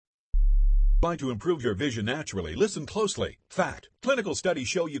Try to improve your vision naturally. Listen closely. Fact. Clinical studies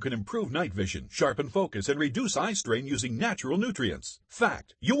show you can improve night vision, sharpen focus, and reduce eye strain using natural nutrients.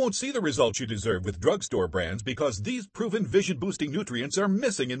 Fact. You won't see the results you deserve with drugstore brands because these proven vision-boosting nutrients are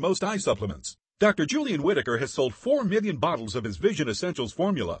missing in most eye supplements. Dr. Julian Whitaker has sold 4 million bottles of his Vision Essentials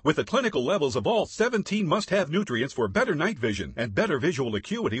formula with the clinical levels of all 17 must-have nutrients for better night vision and better visual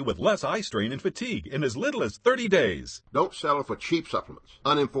acuity with less eye strain and fatigue in as little as 30 days. Don't settle for cheap supplements,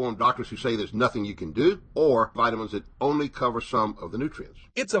 uninformed doctors who say there's nothing you can do, or vitamins that only cover some of the nutrients.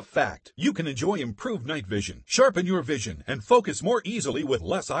 It's a fact. You can enjoy improved night vision, sharpen your vision, and focus more easily with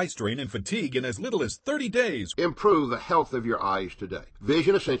less eye strain and fatigue in as little as 30 days. Improve the health of your eyes today.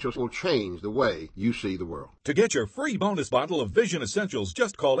 Vision Essentials will change the way you see the world. To get your free bonus bottle of Vision Essentials,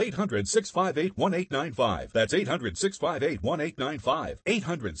 just call 800-658-1895. That's 800-658-1895.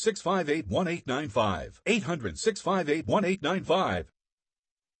 800-658-1895. 800-658-1895.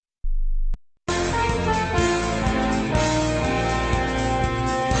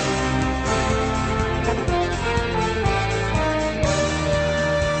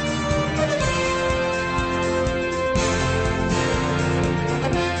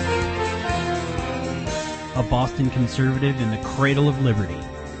 A Boston conservative in the cradle of liberty.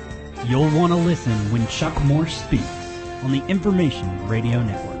 You'll want to listen when Chuck Morse speaks on the Information Radio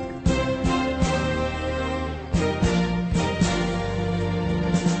Network.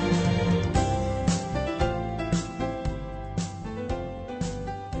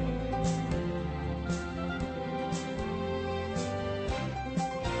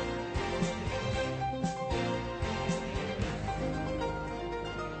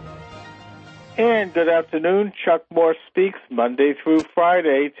 And good afternoon. Chuck Morse speaks Monday through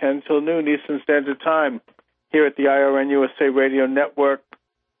Friday, 10 till noon Eastern Standard Time, here at the IRN USA Radio Network.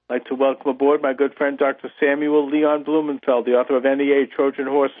 I'd like to welcome aboard my good friend, Dr. Samuel Leon Blumenfeld, the author of NEA, Trojan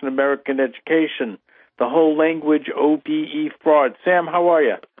Horse in American Education, The Whole Language OBE Fraud. Sam, how are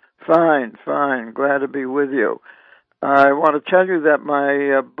you? Fine. Glad to be with you. I want to tell you that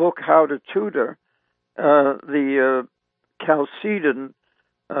my book, How to Tutor, the Chalcedon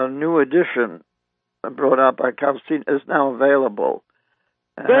new edition brought out by Chalcedon is now available.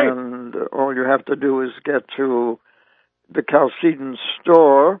 Great. And all you have to do is get to the Chalcedon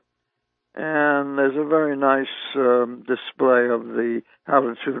store, and there's a very nice display of the How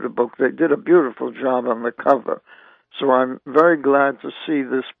to Tutor book. They did a beautiful job on the cover. So I'm very glad to see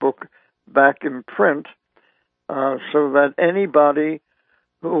this book back in print so that anybody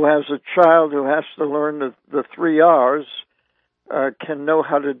who has a child who has to learn the 3 R's can know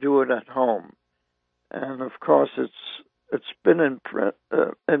how to do it at home. And of course, it's been in print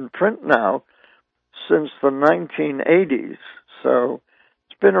now since the 1980s. So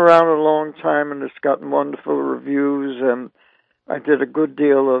it's been around a long time, and it's gotten wonderful reviews. And I did a good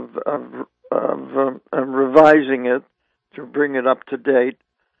deal of revising it to bring it up to date,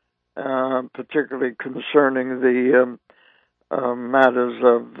 particularly concerning the matters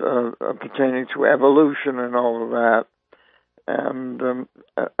of pertaining to evolution and all of that. And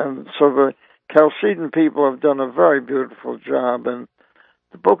so the Chalcedon people have done a very beautiful job, and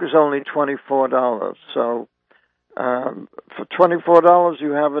the book is only $24. So for $24,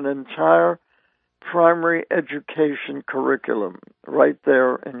 you have an entire primary education curriculum right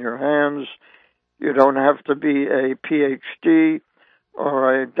there in your hands. You don't have to be a PhD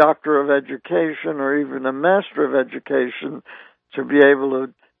or a doctor of education or even a master of education to be able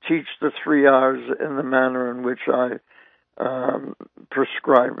to teach the 3 R's in the manner in which I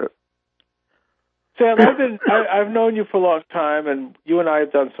prescribe it. Sam, I've known you for a long time, and you and I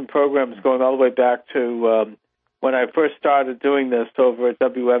have done some programs going all the way back to when I first started doing this over at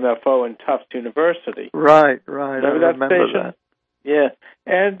WMFO and Tufts University. Right. Remember that station? That. Yeah.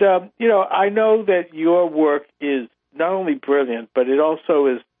 And, I know that your work is not only brilliant, but it also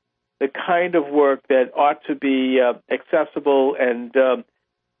is the kind of work that ought to be accessible and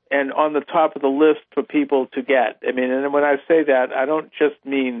on the top of the list for people to get. I mean, and when I say that, I don't just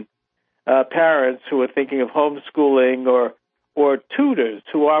mean parents who are thinking of homeschooling or tutors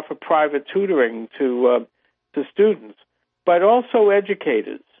who offer private tutoring to students, but also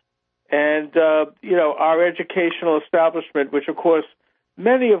educators. And, our educational establishment, which, of course,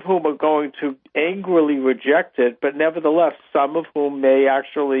 many of whom are going to angrily reject it, but nevertheless, some of whom may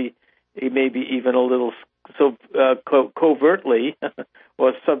actually, maybe even a little covertly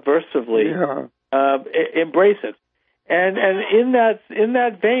or subversively embrace it. And in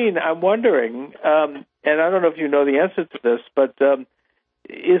that vein, I'm wondering, and I don't know if you know the answer to this, but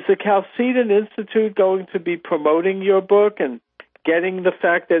is the Chalcedon Institute going to be promoting your book and getting the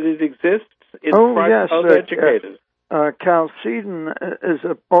fact that it exists in front of educators? Chalcedon is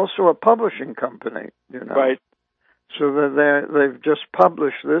also a publishing company, Right. So that they've just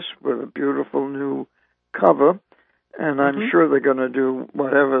published this with a beautiful new cover, and I'm sure they're going to do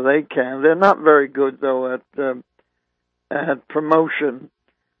whatever they can. They're not very good, though, at promotion.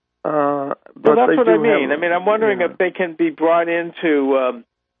 But that's what I mean. mean. I'm wondering if they can be brought in to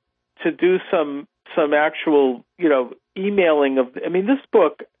do some actual, emailing of. I mean, this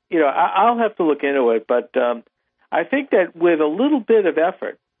book, I'll have to look into it, but I think that with a little bit of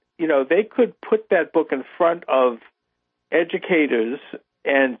effort, they could put that book in front of educators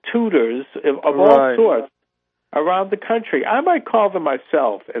and tutors of all sorts around the country. I might call them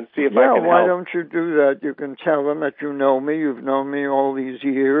myself and see if I can help. Why don't you do that? You can tell them that you know me. You've known me all these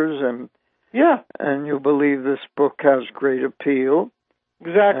years, and you believe this book has great appeal.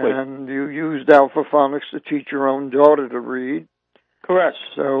 Exactly. And you used Alpha Phonics to teach your own daughter to read. Correct.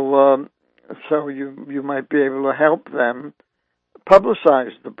 So you might be able to help them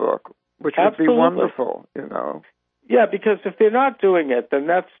publicize the book, which would be wonderful, Yeah, because if they're not doing it, then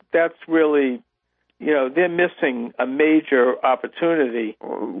that's really, they're missing a major opportunity.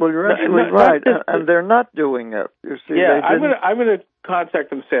 Well, you're absolutely right, and they're not doing it. You see, I'm going to contact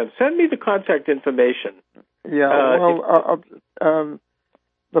them, Sam. Send me the contact information. Yeah,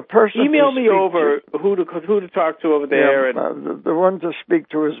 the person. Email me over who to talk to over there. And the one to speak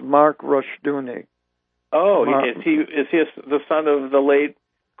to is Mark Rushdoony. Oh, is he the son of the late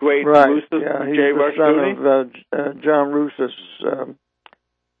great Rousas? Yeah, he's Jay the Rushdoony? son of John Rousas,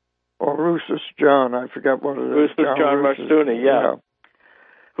 or Rousas John. I forgot what it is. John Rushdoony. Yeah.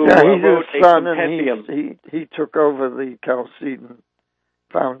 Who he's wrote his son, compendium. and he took over the Chalcedon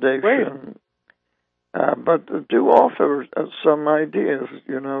Foundation. Great. But do offer some ideas.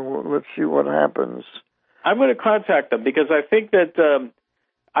 Let's see what happens. I'm going to contact them because I think that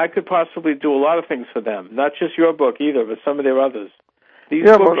I could possibly do a lot of things for them. Not just your book either, but some of their others. These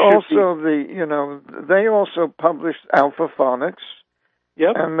books but also they also publish Alpha Phonics.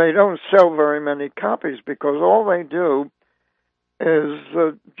 Yep. And they don't sell very many copies because all they do is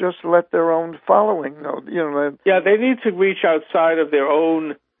just let their own following know. They need to reach outside of their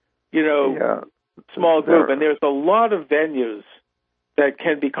own, small group. And there's a lot of venues that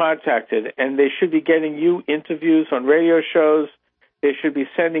can be contacted, and they should be getting you interviews on radio shows. They should be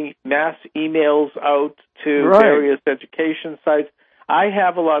sending mass emails out to various education sites. I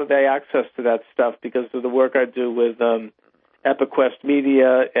have a lot of access to that stuff because of the work I do with EpiQuest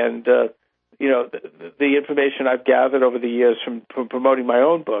Media and the information I've gathered over the years from promoting my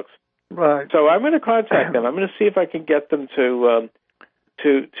own books. Right. So I'm going to contact them. I'm going to see if I can get them to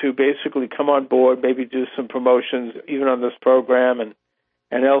basically come on board, maybe do some promotions even on this program and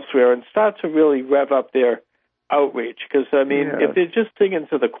elsewhere, and start to really rev up their outreach. Because if they're just singing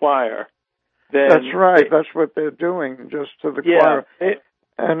to the choir, then that's right. That's what they're doing, just to the choir.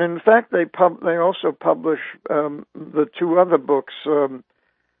 And in fact, they also publish the two other books,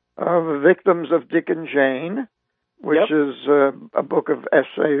 The Victims of Dick and Jane, which is a book of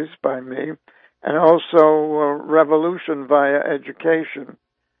essays by me, and also Revolution via Education,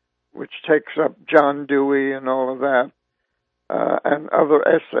 which takes up John Dewey and all of that, and other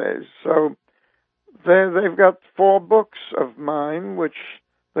essays. So they've got 4 books of mine, which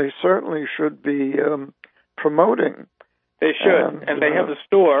they certainly should be promoting. They should, and they have a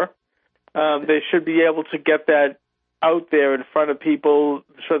store. They should be able to get that out there in front of people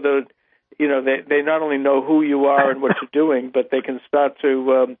so that they not only know who you are and what you're doing, but they can start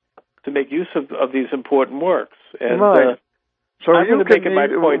to make use of these important works. And, right. So I'm you can can, my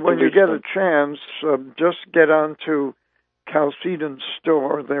point when you get them. a chance, just get onto Chalcedon's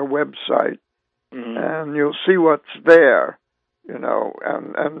store, their website, and you'll see what's there,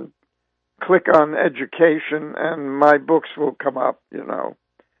 and click on education, and my books will come up,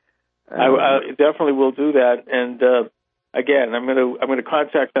 I definitely will do that, and again, I'm going to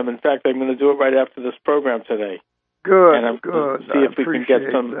contact them. In fact, I'm going to do it right after this program today. Good, and I'm good. See if we can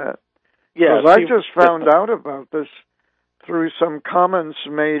get some. That. Yeah, I just found out about this through some comments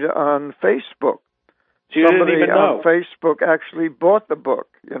made on Facebook. So you Somebody didn't even know. on Facebook actually bought the book,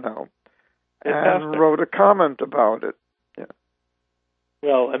 and wrote a comment about it. Yeah.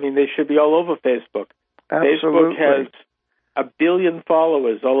 Well, they should be all over Facebook. Absolutely. Facebook has 1 billion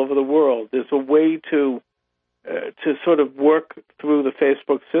followers all over the world. There's a way to sort of work through the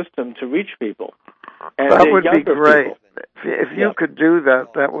Facebook system to reach people. And that would be great. People. If you could do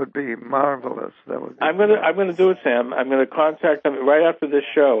that, that would be marvelous. That would be I'm going to do it, Sam. I'm going to contact them right after this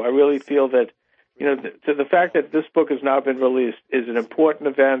show. I really feel that the fact that this book has now been released is an important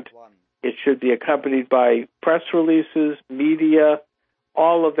event. It should be accompanied by press releases, media,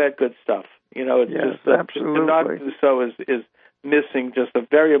 all of that good stuff, It's yes, just absolutely. to not do so is missing just a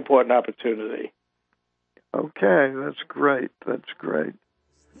very important opportunity. Okay, that's great. That's great.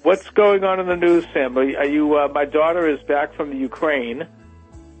 What's going on in the news, Sam? Are you? My daughter is back from the Ukraine.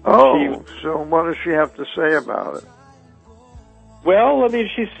 Oh, so what does she have to say about it? Well, I mean,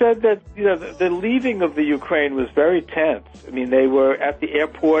 she said that the leaving of the Ukraine was very tense. I mean, they were at the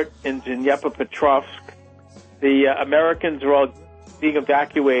airport in Dnipropetrovsk. The Americans were all being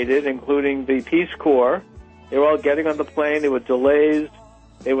evacuated, including the Peace Corps. They were all getting on the plane. There were delays.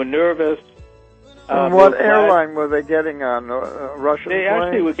 They were nervous. And what airline were they getting on? Russian They plane?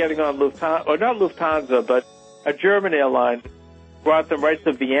 actually were getting on Lufthansa, or not Lufthansa, but a German airline brought them right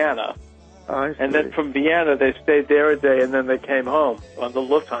to Vienna. I see. And then from Vienna, they stayed there a day, and then they came home on the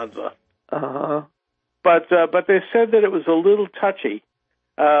Lufthansa. Uh-huh. But they said that it was a little touchy,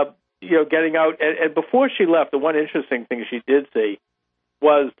 getting out. And before she left, the one interesting thing she did see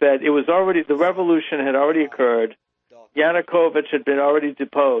was that it was already, the revolution had already occurred. Yanukovych had been already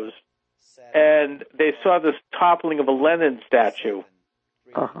deposed. And they saw this toppling of a Lenin statue.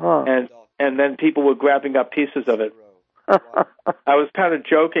 Uh-huh. And then people were grabbing up pieces of it. I was kind of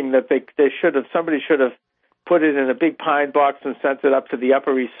joking that somebody should have put it in a big pine box and sent it up to the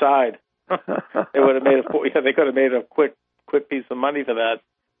Upper East Side. They would have they could have made a quick piece of money for that.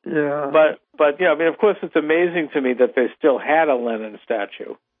 Yeah. But I mean, of course, it's amazing to me that they still had a Lenin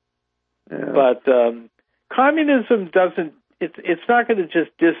statue. Yeah. But communism doesn't. It's not going to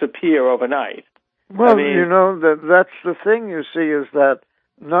just disappear overnight. Well, I mean, that's the thing, you see, is that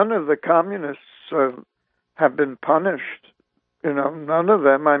none of the communists have been punished. None of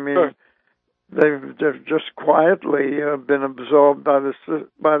them. I mean, sure. they've just quietly been absorbed by the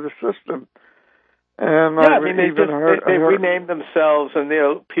system. And yeah, I mean, they renamed themselves, and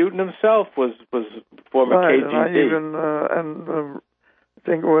Putin himself was former KGB. And I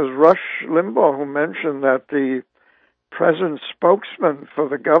think it was Rush Limbaugh who mentioned that the present spokesman for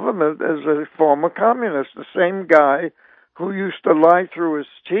the government is a former communist, the same guy who used to lie through his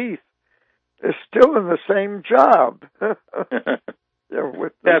teeth is still in the same job. That's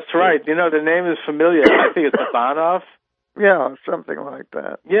right. The name is familiar. I think it's Ivanov. Yeah, something like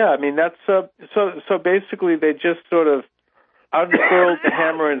that. Yeah, I mean, that's so basically they just sort of unfurled the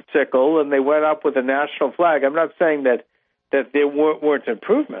hammer and sickle, and they went up with a national flag. I'm not saying that there weren't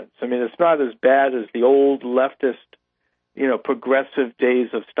improvements. I mean, it's not as bad as the old leftist, progressive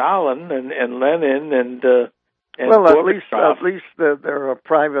days of Stalin and Lenin and well, Gorbachev. at least there are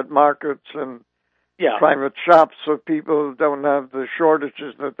private markets and private shops, so people don't have the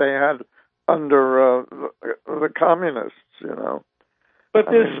shortages that they had under the communists. But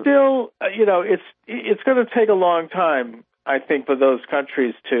there's still, it's going to take a long time, I think, for those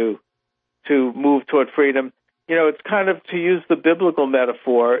countries to move toward freedom. It's kind of, to use the biblical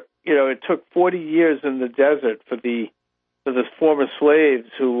metaphor, it took 40 years in the desert for the former slaves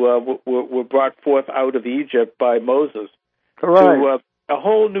who were brought forth out of Egypt by Moses. Correct. A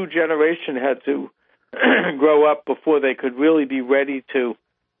whole new generation had to grow up before they could really be ready to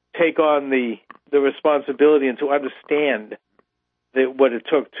take on the responsibility and to understand what it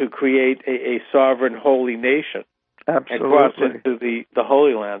took to create a sovereign, holy nation. Absolutely. And cross into the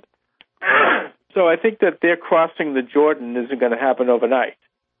Holy Land. So I think that their crossing the Jordan isn't going to happen overnight.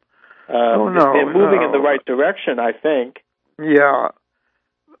 They're moving in the right direction, I think. Yeah.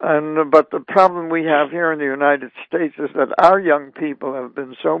 But the problem we have here in the United States is that our young people have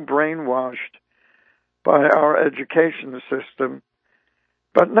been so brainwashed by our education system.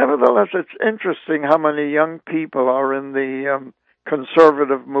 But nevertheless, it's interesting how many young people are in the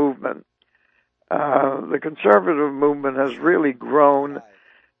conservative movement. The conservative movement has really grown.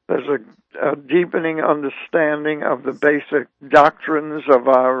 There's a deepening understanding of the basic doctrines of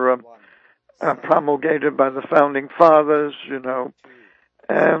our promulgated by the Founding Fathers, And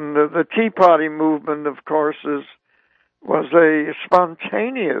the Tea Party movement, of course, was a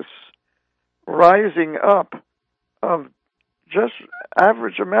spontaneous rising up of just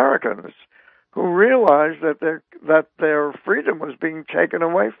average Americans who realized that their freedom was being taken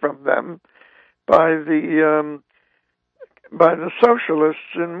away from them by the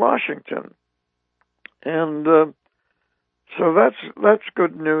socialists in Washington. And so that's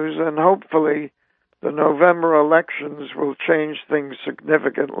good news, and hopefully the November elections will change things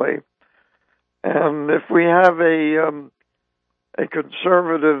significantly. And if we have a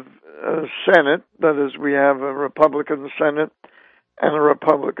conservative Senate, that is, we have a Republican Senate and a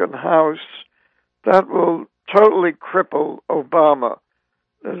Republican House, that will totally cripple Obama.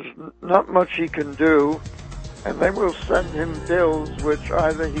 There's not much he can do, and they will send him bills which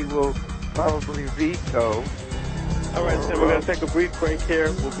either he will probably veto All right, Sam, we're going to take a brief break here.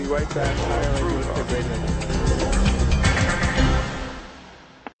 We'll be right back. IRA Radio.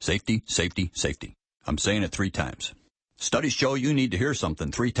 Safety, safety, safety. I'm saying it 3 times. Studies show you need to hear something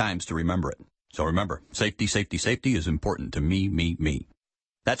 3 times to remember it. So remember, safety, safety, safety is important to me, me, me.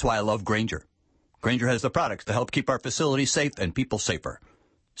 That's why I love Grainger. Grainger has the products to help keep our facilities safe and people safer.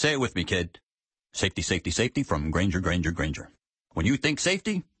 Say it with me, kid. Safety, safety, safety from Grainger, Grainger, Grainger. When you think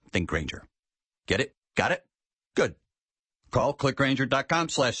safety, think Grainger. Get it? Got it? Good. Call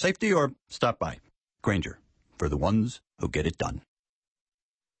clickgrainger.com/safety or stop by. Grainger, for the ones who get it done.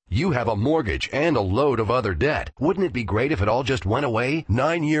 You have a mortgage and a load of other debt. Wouldn't it be great if it all just went away?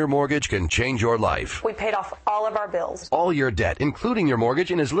 9-year mortgage can change your life. We paid off all of our bills. All your debt, including your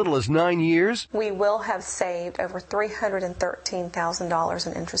mortgage, in as little as 9 years? We will have saved over $313,000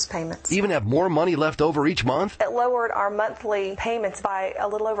 in interest payments. Even have more money left over each month? It lowered our monthly payments by a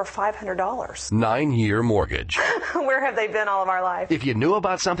little over $500. 9-year mortgage. Where have they been all of our life? If you knew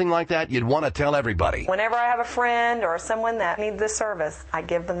about something like that, you'd want to tell everybody. Whenever I have a friend or someone that needs this service, I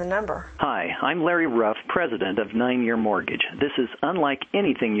give them the number. Hi, I'm Larry Ruff, president of 9-Year Mortgage. This is unlike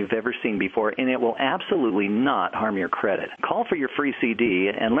anything you've ever seen before, and it will absolutely not harm your credit. Call for your free CD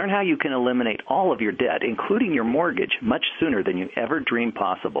and learn how you can eliminate all of your debt, including your mortgage, much sooner than you ever dreamed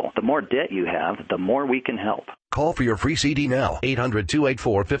possible. The more debt you have, the more we can help. Call for your free CD now.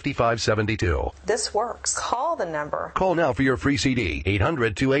 800-284-5572. This works. Call the number. Call now for your free CD.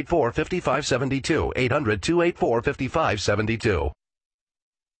 800-284-5572. 800-284-5572.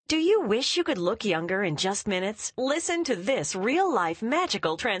 Do you wish you could look younger in just minutes? Listen to this real-life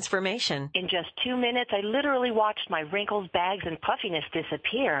magical transformation. In just 2 minutes, I literally watched my wrinkles, bags, and puffiness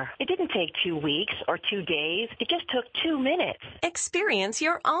disappear. It didn't take 2 weeks or 2 days. It just took 2 minutes. Experience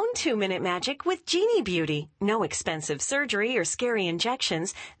your own 2-minute magic with Genie Beauty. No expensive surgery or scary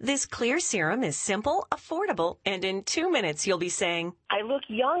injections. This clear serum is simple, affordable, and in 2 minutes you'll be saying, I look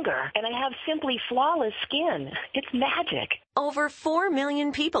younger, and I have simply flawless skin. It's magic. Over 4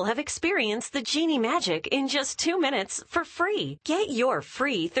 million people have experienced the Genie Magic in just 2 minutes for free. Get your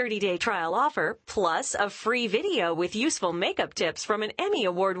free 30-day trial offer, plus a free video with useful makeup tips from an Emmy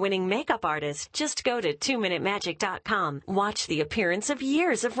Award-winning makeup artist. Just go to 2minutemagic.com. Watch the appearance of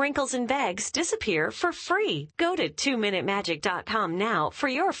years of wrinkles and bags disappear for free. Go to 2minutemagic.com now for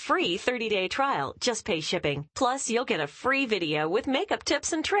your free 30-day trial. Just pay shipping. Plus, you'll get a free video with makeup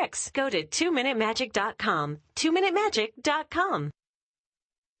tips and tricks. Go to 2minutemagic.com. 2minutemagic.com.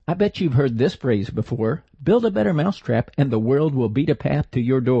 I bet you've heard this phrase before. Build a better mousetrap and the world will beat a path to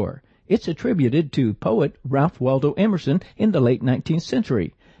your door. It's attributed to poet Ralph Waldo Emerson in the late 19th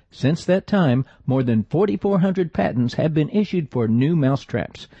century. Since that time, more than 4,400 patents have been issued for new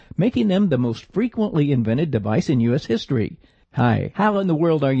mousetraps, making them the most frequently invented device in U.S. history. Hi, how in the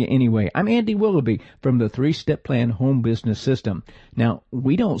world are you anyway? I'm Andy Willoughby from the 3-Step Plan Home Business System. Now,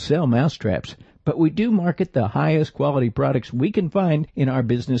 we don't sell mousetraps, but we do market the highest quality products we can find in our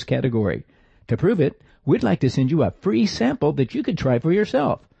business category. To prove it, we'd like to send you a free sample that you could try for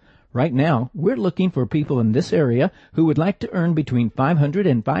yourself. Right now, we're looking for people in this area who would like to earn between $500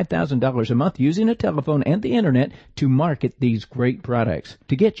 and $5,000 a month using a telephone and the internet to market these great products.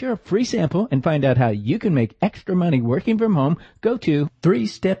 To get your free sample and find out how you can make extra money working from home, go to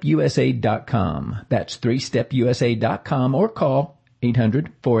 3stepusa.com. That's 3stepusa.com or call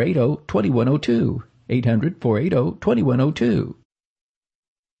 800-480-2102. 800-480-2102.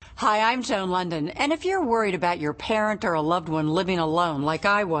 Hi, I'm Joan London, and if you're worried about your parent or a loved one living alone like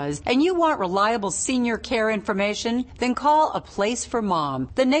I was, and you want reliable senior care information, then call A Place for Mom,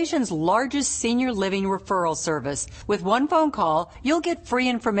 the nation's largest senior living referral service. With one phone call, you'll get free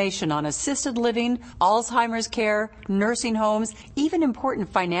information on assisted living, Alzheimer's care, nursing homes, even important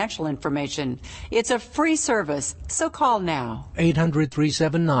financial information. It's a free service, so call now.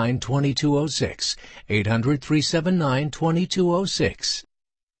 800-379-2206. 800-379-2206.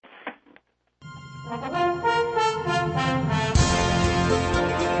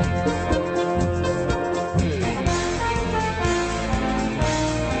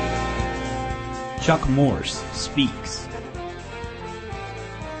 Chuck Morse speaks.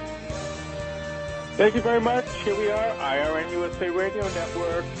 Thank you very much. Here we are, IRN USA Radio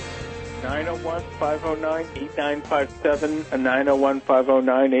Network, 901-509-8957,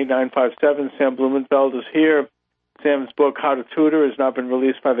 901-509-8957. Sam Blumenfeld is here. Sam's book, How to Tutor, has now been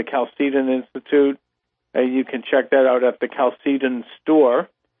released by the Chalcedon Institute. You can check that out at the Chalcedon store,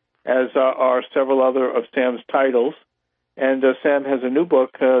 as are several other of Sam's titles. And Sam has a new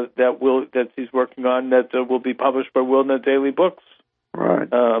book that he's working on that will be published by Wildnet Daily Books.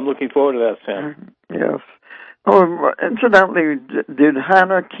 Right. I'm looking forward to that, Sam. Yes. Oh, incidentally, did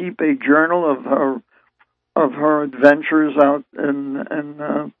Hannah keep a journal of her of her adventures out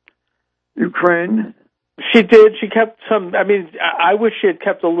in Ukraine? She did. She kept some. I mean, I wish she had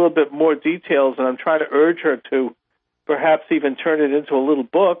kept a little bit more details, and I'm trying to urge her to perhaps even turn it into a little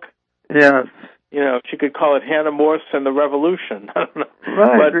book. Yes. You know, she could call it Hannah Morse and the Revolution.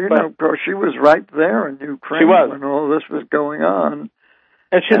 Right. But, of course, she was right there in Ukraine when all this was going on.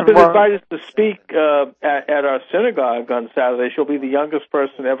 And she's been invited to speak at our synagogue on Saturday. She'll be the youngest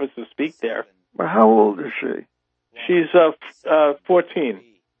person ever to speak there. Well, how old is she? She's 14.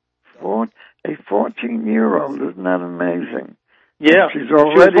 A 14-year-old, isn't that amazing? Yeah, she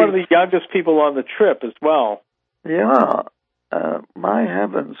was one of the youngest people on the trip as well. Yeah, my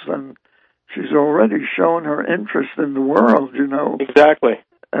heavens, and she's already shown her interest in the world, you know. Exactly.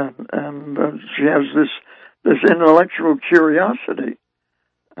 And she has this intellectual curiosity.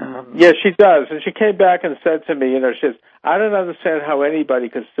 Yeah, she does. And she came back and said to me, you know, she says, I don't understand how anybody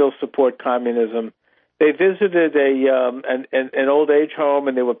could still support communism. They visited an old age home,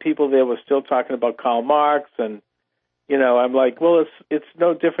 and there were people there who were still talking about Karl Marx, and you know, I'm like, well, it's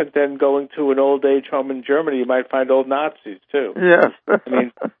no different than going to an old age home in Germany. You might find old Nazis too. Yes. I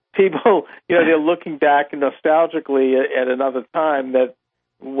mean, people, you know, they're looking back nostalgically at another time that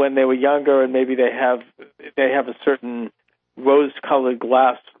when they were younger, and maybe they have a certain rose-colored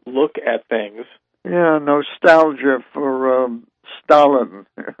glass look at things. Yeah, nostalgia for Stalin.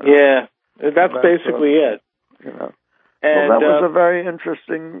 Yeah. That's basically it. You know. And, well, that was a very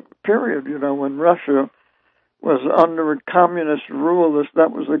interesting period, you know, when Russia was under communist rule.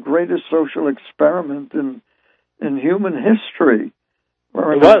 That was the greatest social experiment in human history.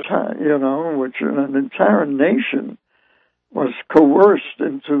 Where it was. You know, which an entire nation was coerced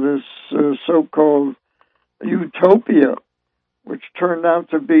into this so-called utopia, which turned out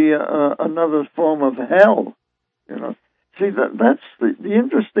to be another form of hell, you know. See, that's the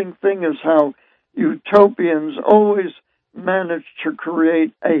interesting thing is how utopians always manage to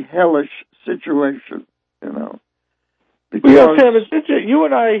create a hellish situation, you know. Because Sam, you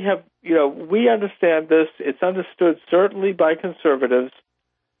and I have, you know, we understand this. It's understood certainly by conservatives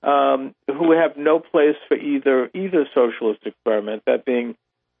who have no place for either socialist experiment, that being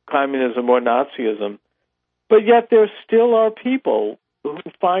communism or Nazism. But yet there still are people who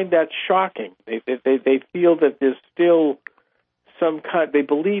find that shocking. They feel that there's still some kind. They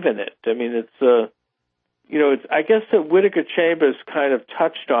believe in it. I mean, it's you know, it's. I guess that Whittaker Chambers kind of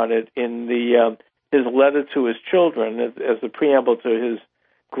touched on it in his letter to his children as a preamble to his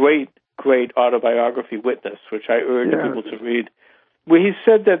great autobiography, Witness, which I urge people to read, where he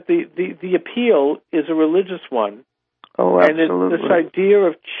said that the appeal is a religious one. Oh, absolutely. And it's this idea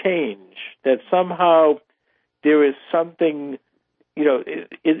of change, that somehow there is something, you know,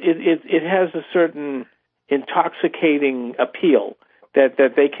 it has a certain intoxicating appeal that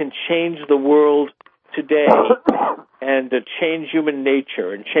they can change the world today and to change human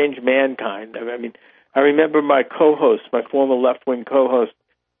nature and change mankind. I mean, I remember my co-host, my former left-wing co-host,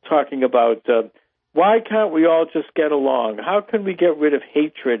 talking about why can't we all just get along? How can we get rid of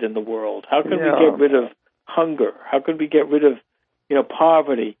hatred in the world? How can we get rid of hunger? How can we get rid of, you know,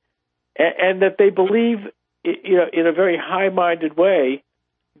 poverty? And that they believe, you know, in a very high-minded way,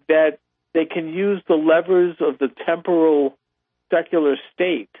 that they can use the levers of the temporal secular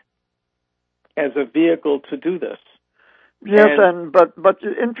state as a vehicle to do this. Yes, but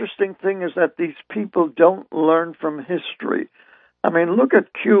the interesting thing is that these people don't learn from history. I mean, look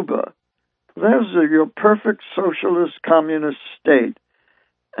at Cuba. There's your perfect socialist communist state,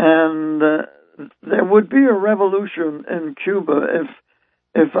 and there would be a revolution in Cuba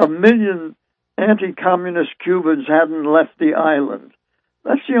if 1 million anti-communist Cubans hadn't left the island.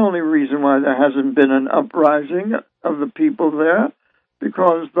 That's the only reason why there hasn't been an uprising of the people there,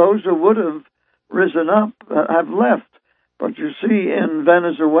 because those who would have risen up have left. But you see, in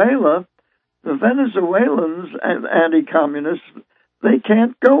Venezuela, the Venezuelans and anti-communists, they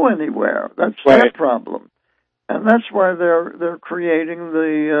can't go anywhere. That's their problem, and that's why they're creating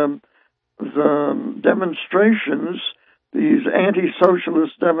the demonstrations, these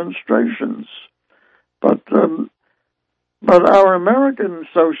anti-socialist demonstrations. But our American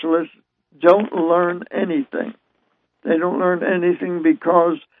socialists don't learn anything. They don't learn anything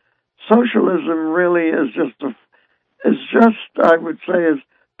because socialism really is just I would say, is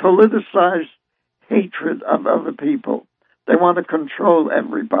politicized hatred of other people. They want to control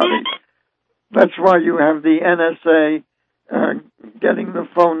everybody. That's why you have the NSA getting the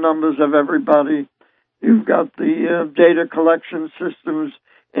phone numbers of everybody. You've got the data collection systems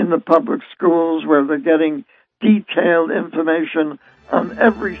in the public schools where they're getting detailed information on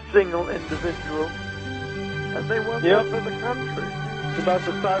every single individual. And they want that for the country. It's about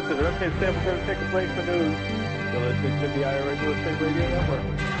to start. The Hurricane Sam is going to take a break for news. You're listening to the IRA Real Estate Radio Network.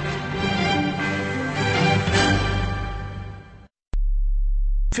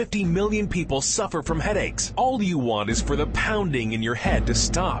 50 million people suffer from headaches. All you want is for the pounding in your head to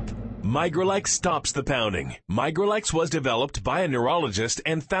stop. Migralex stops the pounding. Migralex was developed by a neurologist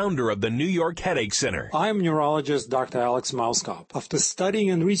and founder of the New York Headache Center. I'm neurologist Dr. Alex Mauskop. After studying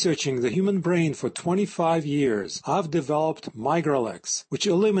and researching the human brain for 25 years, I've developed Migralex, which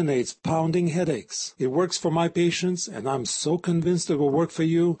eliminates pounding headaches. It works for my patients, and I'm so convinced it will work for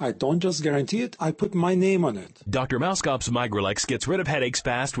you. I don't just guarantee it, I put my name on it. Dr. Mauskop's Migralex gets rid of headaches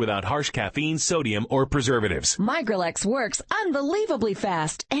fast without harsh caffeine, sodium, or preservatives. Migralex works unbelievably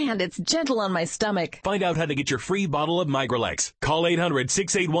fast, and it's gentle on my stomach. Find out how to get your free bottle of Migralex. Call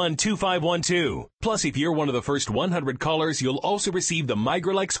 800-681-2512. Plus, if you're one of the first 100 callers, you'll also receive the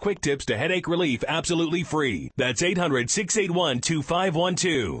Migralex Quick Tips to Headache Relief absolutely free. That's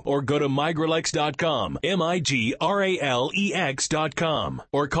 800-681-2512. Or go to Migralex.com, Migralex.com.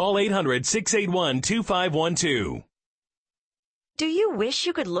 Or call 800-681-2512. Do you wish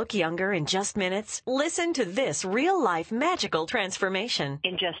you could look younger in just minutes? Listen to this real-life magical transformation.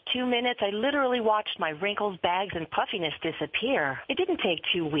 In just 2 minutes, I literally watched my wrinkles, bags, and puffiness disappear. It didn't take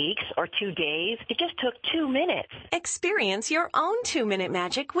 2 weeks or 2 days. It just took 2 minutes. Experience your own 2-minute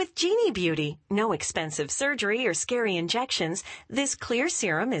magic with Genie Beauty. No expensive surgery or scary injections. This clear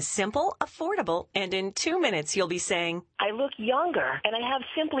serum is simple, affordable, and in 2 minutes you'll be saying, I look younger, and I have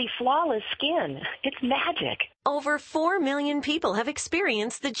simply flawless skin. It's magic. Over 4 million people have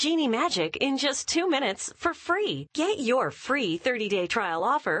experienced the Genie Magic in just 2 minutes for free. Get your free 30-day trial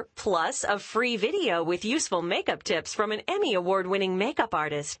offer, plus a free video with useful makeup tips from an Emmy Award-winning makeup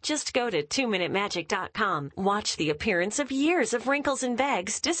artist. Just go to 2minutemagic.com. Watch the appearance of years of wrinkles and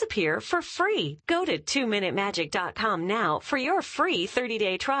bags disappear for free. Go to 2minutemagic.com now for your free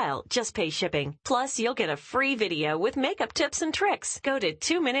 30-day trial. Just pay shipping. Plus, you'll get a free video with makeup tips and tricks. Go to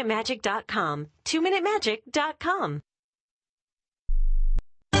 2minutemagic.com. 2minutemagic.com.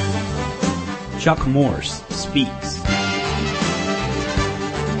 Chuck Morse speaks.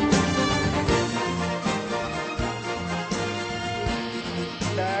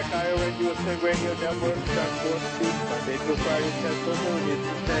 Back, IRA USA Radio Network, Chuck Morse speaks, Monday through Friday, 10 till noon,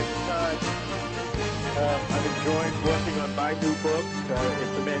 Eastern Standard Time. I'm enjoying working on my new book.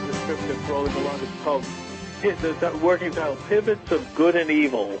 It's a manuscript that's rolling along. It's called, the working title, Pivots of Good and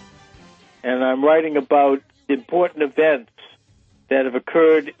Evil. And I'm writing about important events that have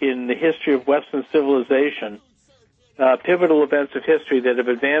occurred in the history of Western civilization, pivotal events of history that have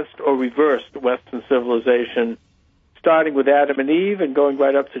advanced or reversed Western civilization, starting with Adam and Eve and going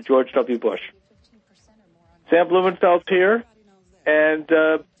right up to George W. Bush. Sam Blumenfeld's here, and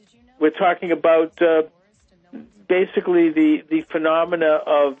we're talking about basically the phenomena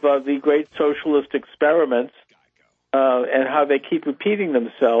of the great socialist experiments, and how they keep repeating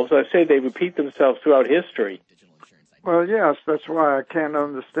themselves. I say they repeat themselves throughout history. Well, yes, that's why I can't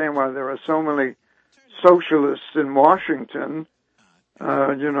understand why there are so many socialists in Washington,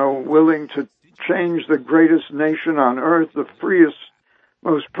 willing to change the greatest nation on earth, the freest,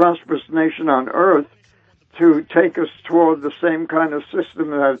 most prosperous nation on earth, to take us toward the same kind of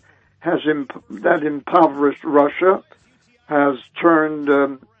system that that impoverished Russia, has turned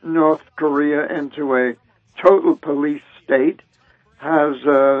North Korea into a total police state, has,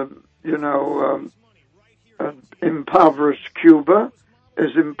 impoverished Cuba,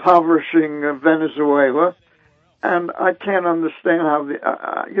 is impoverishing Venezuela, and I can't understand how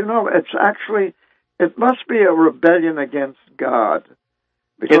it must be a rebellion against God,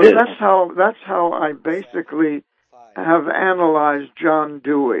 because that's how I basically have analyzed John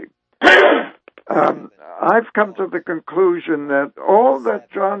Dewey. I've come to the conclusion that all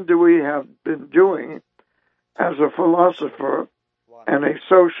that John Dewey had been doing as a philosopher and a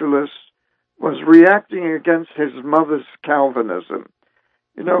socialist was reacting against his mother's Calvinism.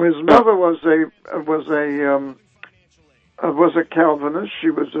 His mother was a Calvinist. She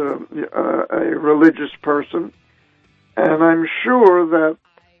was a religious person, and I'm sure that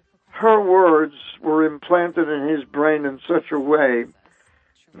her words were implanted in his brain in such a way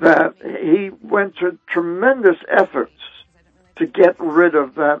that he went to tremendous efforts to get rid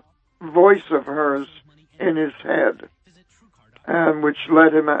of that voice of hers in his head, and which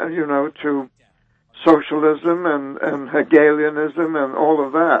led him, to socialism and Hegelianism and all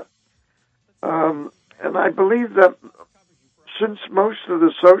of that. And I believe that since most of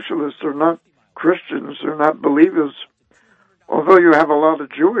the socialists are not Christians, they're not believers, although you have a lot of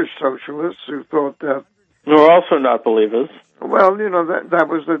Jewish socialists who thought that they're also not believers. Well, that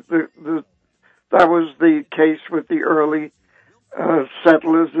was the case with the early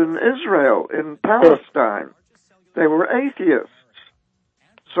settlers in Israel, in Palestine. They were atheists,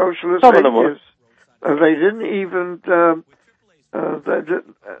 socialist Some of them atheists. They didn't even. I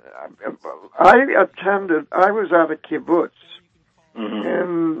was at a kibbutz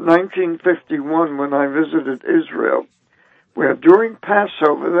in 1951 when I visited Israel, where during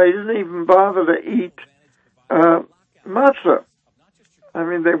Passover they didn't even bother to eat matzah. I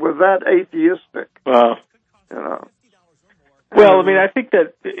mean, they were that atheistic. Wow. You know. Well, I mean, I think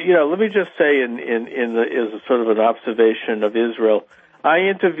that, let me just say as a sort of an observation of Israel, I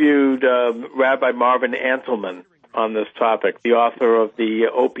interviewed Rabbi Marvin Antelman on this topic, the author of the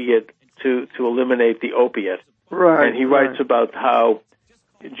opiate to eliminate the opiate. Right. And he writes about how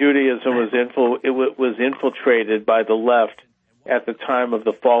Judaism was infiltrated by the left at the time of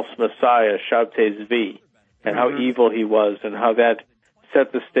the false Messiah, Shabtai Zvi, and how evil he was, and how that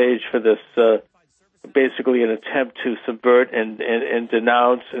set the stage for this basically an attempt to subvert and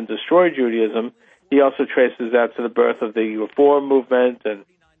denounce and destroy Judaism. He also traces that to the birth of the Reform movement and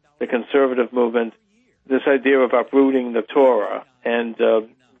the conservative movement, this idea of uprooting the Torah and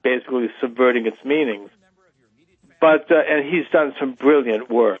basically subverting its meanings. But and he's done some brilliant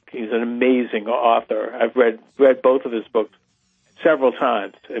work. He's an amazing author. I've read both of his books several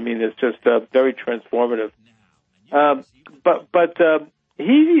times. I mean, it's just very transformative. But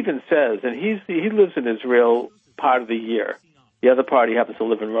he even says, and he lives in Israel part of the year. The other part, he happens to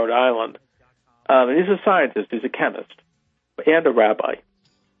live in Rhode Island. And he's a scientist. He's a chemist and a rabbi.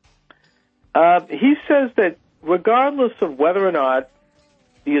 He says that regardless of whether or not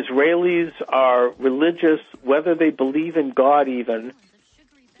the Israelis are religious, whether they believe in God even,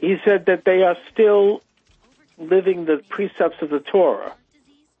 he said that they are still living the precepts of the Torah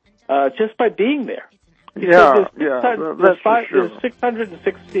just by being there. There's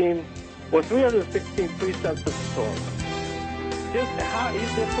 616 or 316 precepts of the Torah. Just how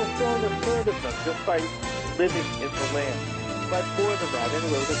they're fulfilling a third of them just by living in the land. But more than that,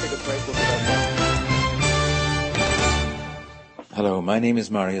 anyway, we're going to take a break. We'll be right back. Hello, my name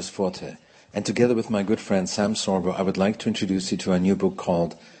is Marius Forte, and together with my good friend Sam Sorbo, I would like to introduce you to a new book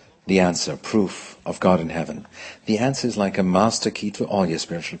called The Answer, Proof of God in Heaven. The Answer is like a master key to all your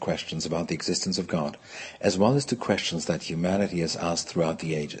spiritual questions about the existence of God, as well as to questions that humanity has asked throughout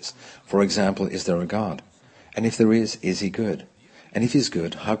the ages. For example, is there a God? And if there is he good? And if he's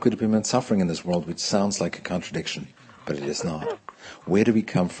good, how could it be meant suffering in this world, which sounds like a contradiction, but it is not? Where do we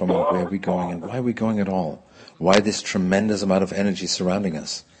come from, and where are we going, and why are we going at all? Why this tremendous amount of energy surrounding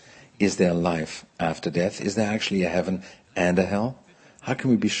us? Is there life after death? Is there actually a heaven and a hell? How can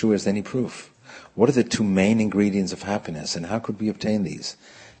we be sure as any proof? What are the two main ingredients of happiness, and how could we obtain these?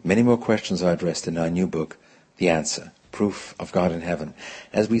 Many more questions are addressed in our new book, The Answer, Proof of God in Heaven.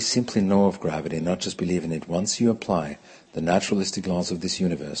 As we simply know of gravity, not just believe in it, once you apply the naturalistic laws of this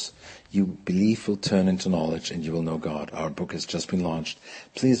universe, you belief will turn into knowledge and you will know God. Our book has just been launched.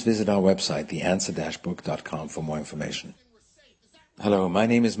 Please visit our website, theanswer-book.com, for more information. Hello, my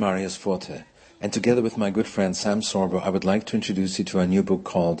name is Marius Forte, and together with my good friend Sam Sorbo, I would like to introduce you to a new book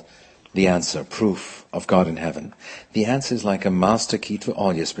called The Answer, Proof of God in Heaven. The Answer is like a master key to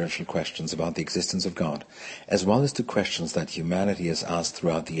all your spiritual questions about the existence of God, as well as to questions that humanity has asked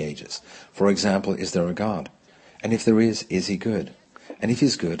throughout the ages. For example, is there a God? And if there is he good? And if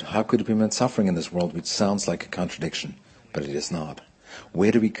he's good, how could it be meant suffering in this world, which sounds like a contradiction, but it is not?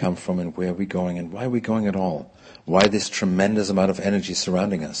 Where do we come from, and where are we going, and why are we going at all? Why this tremendous amount of energy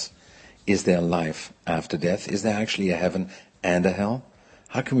surrounding us? Is there life after death? Is there actually a heaven and a hell?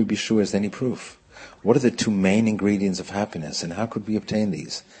 How can we be sure as any proof? What are the two main ingredients of happiness, and how could we obtain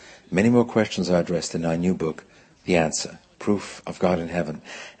these? Many more questions are addressed in our new book, The Answer, Proof of God in Heaven.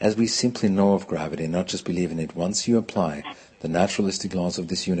 As we simply know of gravity, not just believe in it, once you apply the naturalistic laws of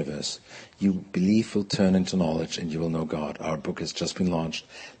this universe, you belief will turn into knowledge and you will know God. Our book has just been launched.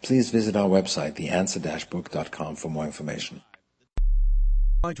 Please visit our website, theanswer-book.com, for more information.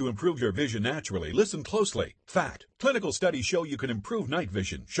 Trying to improve your vision naturally, listen closely. Fact. Clinical studies show you can improve night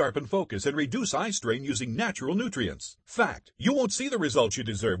vision, sharpen focus, and reduce eye strain using natural nutrients. Fact. You won't see the results you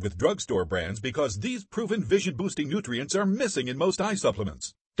deserve with drugstore brands because these proven vision-boosting nutrients are missing in most eye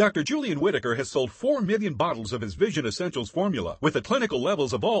supplements. Dr. Julian Whitaker has sold 4 million bottles of his Vision Essentials formula with the clinical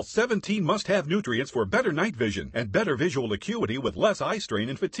levels of all 17 must-have nutrients for better night vision and better visual acuity with less eye strain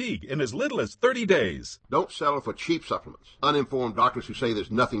and fatigue in as little as 30 days. Don't settle for cheap supplements, uninformed doctors who say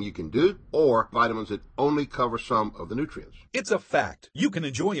there's nothing you can do, or vitamins that only cover some of the nutrients. It's a fact. You can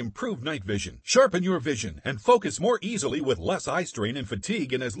enjoy improved night vision, sharpen your vision, and focus more easily with less eye strain and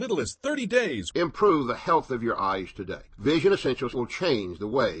fatigue in as little as 30 days. Improve the health of your eyes today. Vision Essentials will change the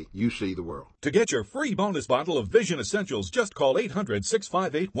way way you see the world. To get your free bonus bottle of Vision Essentials, just call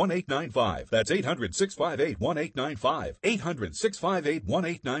 800-658-1895. That's 800-658-1895.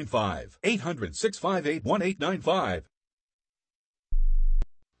 800-658-1895. 800-658-1895.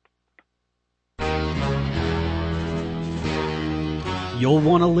 You'll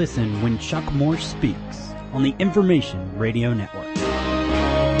want to listen when Chuck Morse speaks on the Information Radio Network.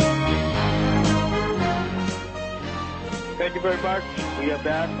 Thank you very much. We are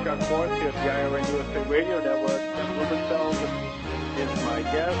back. Chuck Morse here at the IRN USA Radio Network. Blumenfeld is my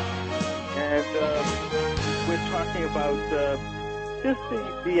guest. And we're talking about just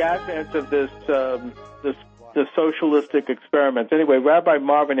the advent of this socialistic experiment. Anyway, Rabbi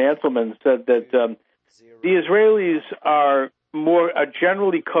Marvin Anselman said that the Israelis are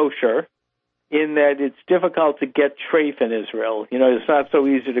generally kosher in that it's difficult to get treif in Israel. You know, it's not so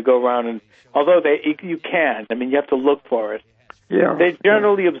easy to go around and, although you can, I mean, you have to look for it. Yeah. They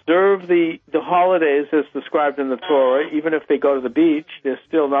generally observe the holidays as described in the Torah. Even if they go to the beach, they're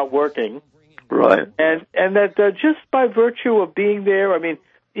still not working. Right. And that just by virtue of being there, I mean,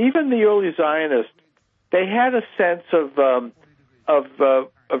 even the early Zionists, they had a sense of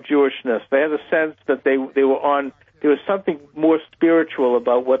Jewishness. They had a sense that they were on. There was something more spiritual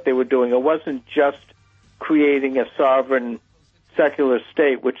about what they were doing. It wasn't just creating a sovereign secular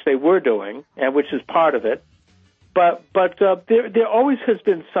state, which they were doing, and which is part of it. But there always has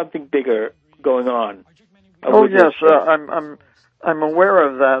been something bigger going on. Oh yes, I'm aware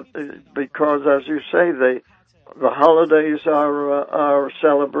of that because, as you say, the holidays are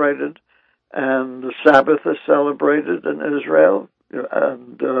celebrated, and the Sabbath is celebrated in Israel,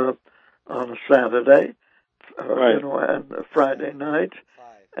 and on a Saturday. Right. And a Friday night,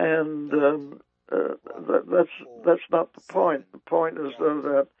 and that's not the point. The point is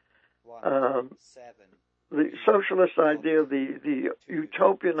though that the socialist idea, the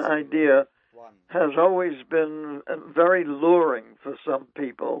utopian idea, has always been very luring for some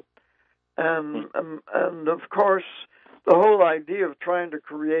people, and of course the whole idea of trying to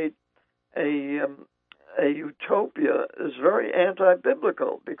create a utopia is very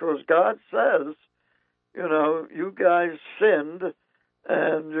anti-biblical because God says, you know, you guys sinned,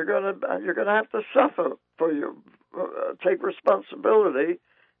 and you're gonna have to suffer for your take responsibility,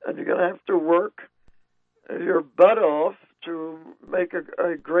 and you're gonna have to work your butt off to make a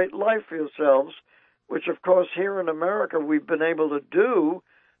great life for yourselves. Which, of course, here in America we've been able to do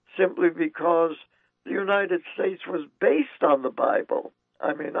simply because the United States was based on the Bible.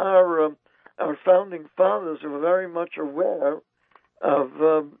 I mean, our founding fathers were very much aware of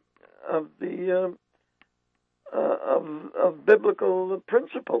biblical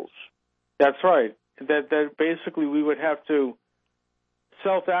principles. That's right. That basically we would have to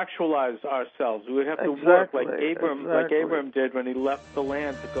self-actualize ourselves. We would have to work like Abram did when he left the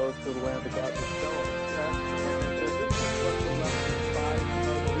land to go to the land of God to show him.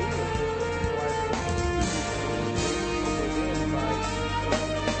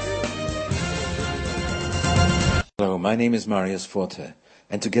 Hello, my name is Marius Forte,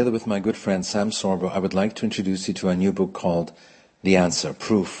 and together with my good friend Sam Sorbo, I would like to introduce you to a new book called The Answer,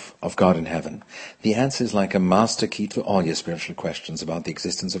 Proof of God in Heaven. The answer is like a master key to all your spiritual questions about the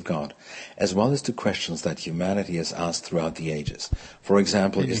existence of God, as well as to questions that humanity has asked throughout the ages. For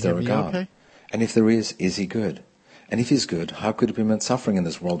example, is there a God? Okay? And if there is he good? And if he's good, how could it be meant suffering in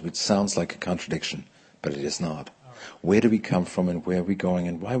this world, which sounds like a contradiction, but it is not? Where do we come from, and where are we going,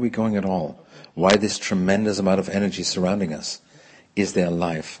 and why are we going at all? Why this tremendous amount of energy surrounding us? Is there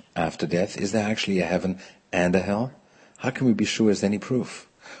life after death? Is there actually a heaven and a hell? How can we be sure as any proof?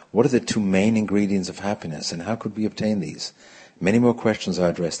 What are the two main ingredients of happiness, and how could we obtain these? Many more questions are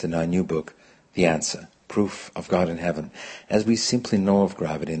addressed in our new book, The Answer, Proof of God in Heaven. As we simply know of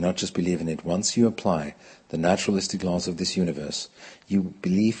gravity and not just believe in it, once you apply the naturalistic laws of this universe, you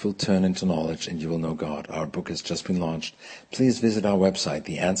belief will turn into knowledge and you will know God. Our book has just been launched. Please visit our website,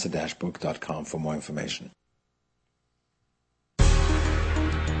 theanswer-book.com, for more information.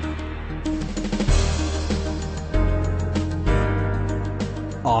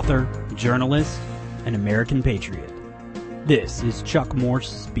 Author, journalist, and American patriot. This is Chuck Morse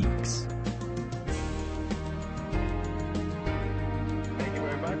Speaks. Thank you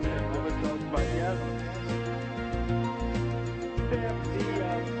very much.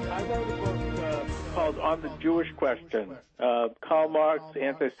 I wrote a book called On the Jewish Question, Karl Marx,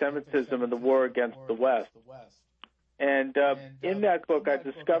 Anti-Semitism, and the War Against the West. And in that book, I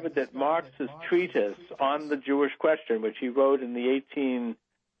discovered that Marx's treatise on the Jewish question, which he wrote in the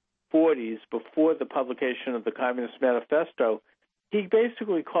 1840s before the publication of the Communist Manifesto, he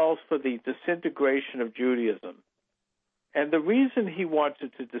basically calls for the disintegration of Judaism. And the reason he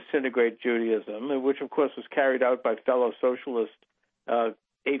wanted to disintegrate Judaism, which of course was carried out by fellow socialist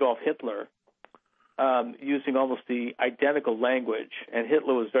Adolf Hitler, using almost the identical language, and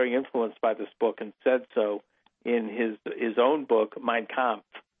Hitler was very influenced by this book and said so in his own book, Mein Kampf.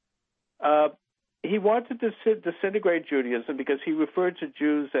 He wanted to disintegrate Judaism because he referred to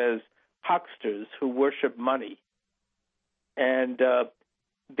Jews as hucksters who worship money, and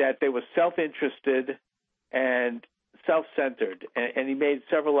that they were self-interested and self-centered, and he made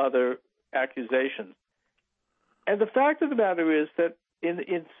several other accusations. And the fact of the matter is that in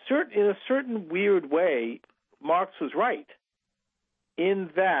a certain weird way, Marx was right, in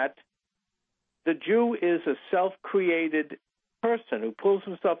that the Jew is a self-created person who pulls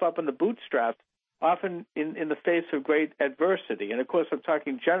himself up in the bootstraps, often in the face of great adversity. And of course, I'm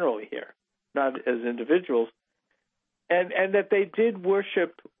talking generally here, not as individuals. And that they did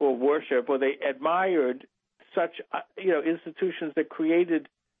worship, or they admired such institutions that created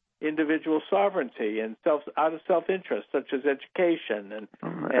individual sovereignty and out of self-interest, such as education and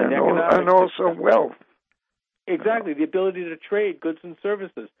economics. And also wealth. Exactly, the ability to trade goods and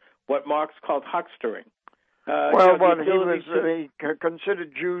services, what Marx called huckstering. He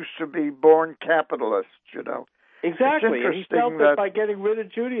considered Jews to be born capitalists, Exactly, and he felt that by getting rid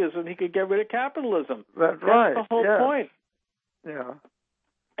of Judaism, he could get rid of capitalism. That's right. The whole point. Yeah.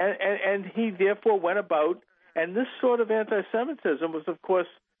 And he therefore went about, and this sort of anti-Semitism was, of course,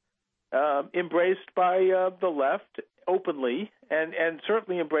 embraced by the left openly, and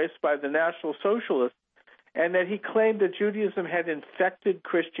certainly embraced by the National Socialists, and that he claimed that Judaism had infected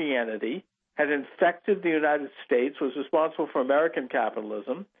Christianity, had infected the United States, was responsible for American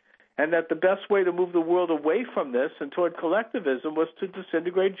capitalism, and that the best way to move the world away from this and toward collectivism was to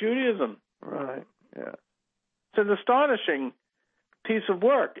disintegrate Judaism. Right, yeah. It's an astonishing piece of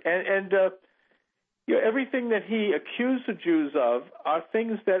work. And everything that he accused the Jews of are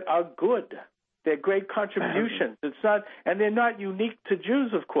things that are good. They're great contributions. It's not, and they're not unique to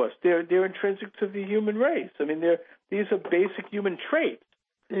Jews, of course. They're intrinsic to the human race. I mean, these are basic human traits.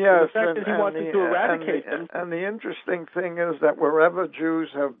 Yes, the fact that he wanted to eradicate them. And the interesting thing is that wherever Jews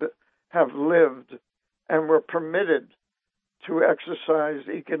have lived and were permitted to exercise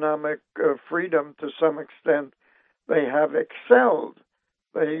economic freedom to some extent, they have excelled.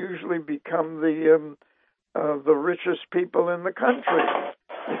 They usually become the richest people in the country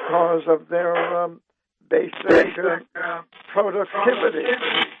because of their basic productivity.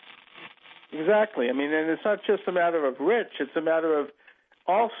 Exactly. I mean, and it's not just a matter of rich; it's a matter of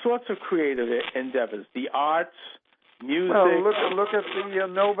all sorts of creative endeavors, the arts, music. Well, look at the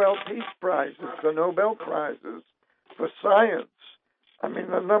Nobel Peace Prizes, the Nobel Prizes for science. I mean,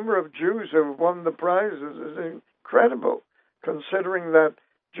 the number of Jews who have won the prizes is incredible, considering that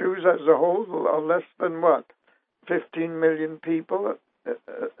Jews as a whole are less than, 15 million people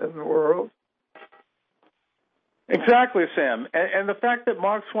in the world? Exactly, Sam. And the fact that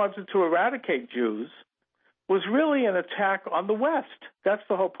Marx wanted to eradicate Jews was really an attack on the West. That's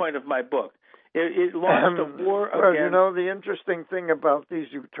the whole point of my book. It launched a war against... Well, the interesting thing about these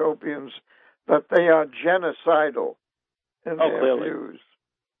utopians, that they are genocidal in their views.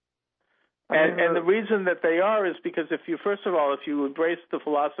 And the reason that they are is because if you embrace the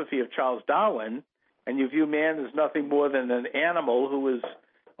philosophy of Charles Darwin, and you view man as nothing more than an animal who is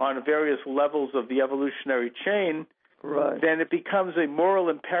on various levels of the evolutionary chain, right, then it becomes a moral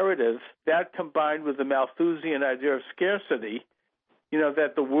imperative, that combined with the Malthusian idea of scarcity,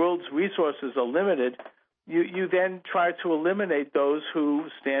 that the world's resources are limited, you then try to eliminate those who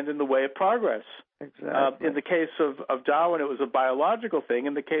stand in the way of progress. Exactly. In the case of Darwin, it was a biological thing.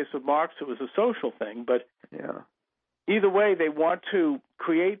 In the case of Marx, it was a social thing. But either way, they want to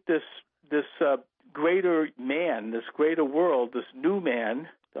create this greater man, this greater world, this new man,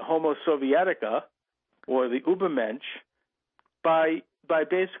 the Homo Sovietica, or the Übermensch, by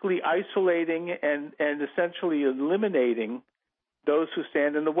basically isolating and essentially eliminating those who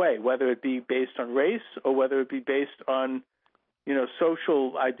stand in the way, whether it be based on race or whether it be based on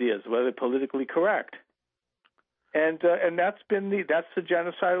social ideas, whether politically correct. And that's the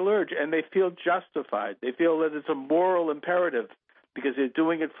genocidal urge, and they feel justified. They feel that it's a moral imperative because they're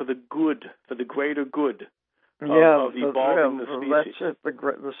doing it for the good, for the greater good of evolving the species. That's it,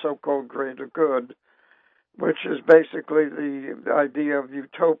 the so-called greater good, which is basically the idea of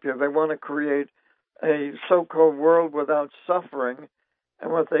utopia. They want to create a so-called world without suffering,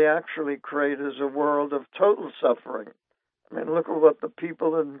 and what they actually create is a world of total suffering. I mean, look at what the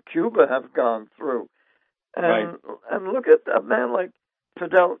people in Cuba have gone through. And look at a man like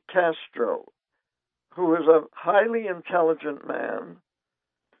Fidel Castro, who is a highly intelligent man,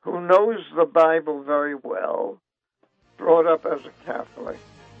 who knows the Bible very well, brought up as a Catholic.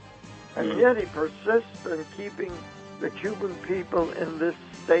 And yet he persists in keeping the Cuban people in this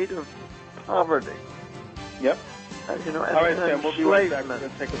state of poverty. Yep. All right, Sam, we'll be right back. We're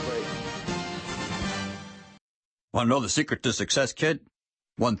going to take a break. Want to know the secret to success, kid?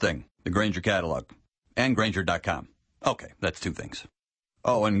 One thing, the Grainger catalog. And Grainger.com. Okay, that's two things.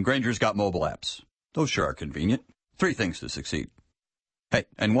 Oh, and Grainger's got mobile apps. Those sure are convenient. 3 things to succeed. Hey,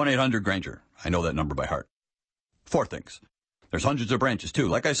 and 1-800-GRAINGER. I know that number by heart. 4 things. There's hundreds of branches, too.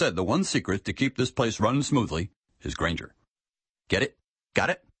 Like I said, the one secret to keep this place running smoothly is Grainger. Get it? Got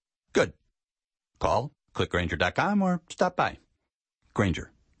it? Good. Call, click Grainger.com, or stop by.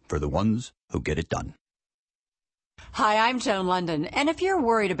 Grainger, for the ones who get it done. Hi, I'm Joan London, and if you're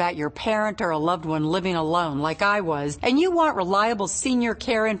worried about your parent or a loved one living alone like I was, and you want reliable senior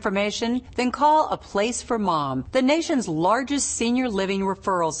care information, then call A Place for Mom, the nation's largest senior living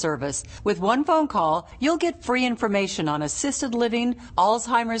referral service. With one phone call, you'll get free information on assisted living,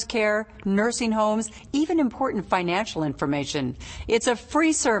 Alzheimer's care, nursing homes, even important financial information. It's a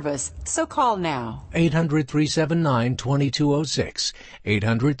free service, so call now. 800-379-2206.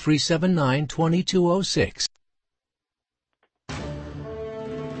 800-379-2206.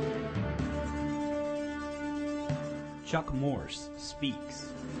 Chuck Morse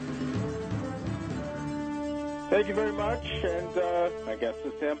speaks. Thank you very much, and I guess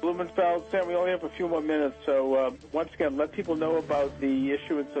it's Sam Blumenfeld. Sam, we only have a few more minutes, so once again, let people know about the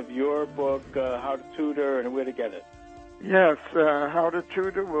issuance of your book, How to Tutor, and where to get it. Yes, How to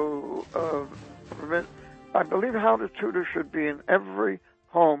Tutor will permit. I believe How to Tutor should be in every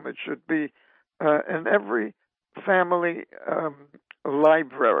home. It should be in every family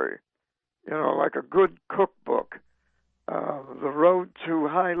library, like a good cookbook. The road to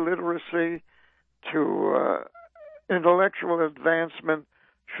high literacy, to intellectual advancement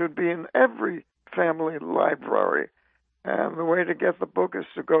should be in every family library. And the way to get the book is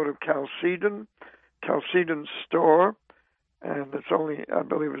to go to Chalcedon store, and I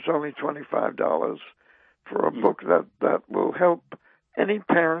believe it's only $25 for a book that will help any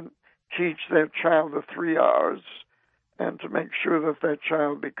parent teach their child the 3 R's, and to make sure that that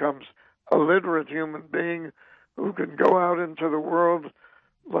child becomes a literate human being who can go out into the world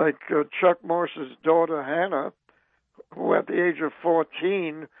like Chuck Morse's daughter, Hannah, who at the age of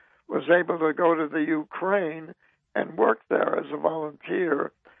 14 was able to go to the Ukraine and work there as a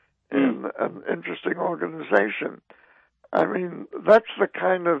volunteer in an interesting organization. I mean, that's the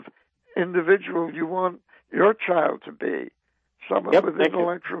kind of individual you want your child to be, someone with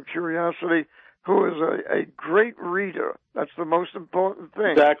intellectual curiosity who is a great reader. That's the most important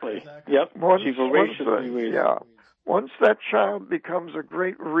thing. Exactly. Yep. She voraciously reads. Yeah. Once that child becomes a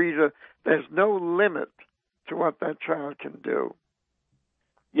great reader, there's no limit to what that child can do.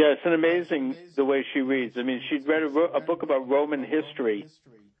 Yeah, it's amazing the way she reads. I mean, she'd read a book about Roman history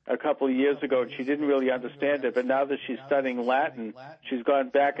a couple of years ago, and she didn't really understand it. But now that she's studying Latin, she's gone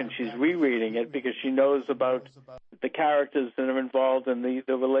back and she's rereading it because she knows about the characters that are involved and the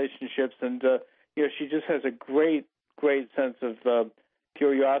relationships. And, she just has a great sense of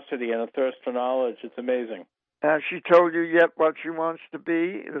curiosity and a thirst for knowledge. It's amazing. Has she told you yet what she wants to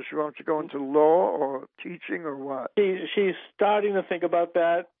be? Does she want to go into law or teaching or what? She's starting to think about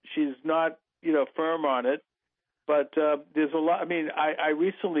that. She's not, firm on it. But there's a lot. I mean, I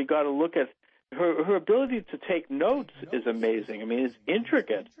recently got a look at her ability to take notes is amazing. I mean, it's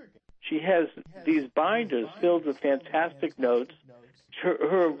intricate. She has these binders filled with fantastic notes.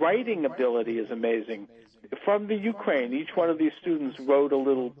 Her writing ability is amazing. From the Ukraine, each one of these students wrote a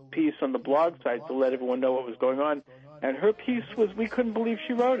little piece on the blog site to let everyone know what was going on. And her piece was, we couldn't believe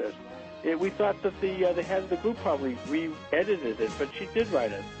she wrote it. We thought that the head of the group probably re-edited it, but she did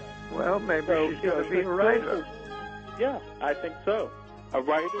write it. Well, maybe she's going to be a writer. Yeah, I think so. A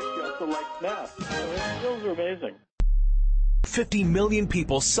writer, she also likes math. So her skills are amazing. 50 million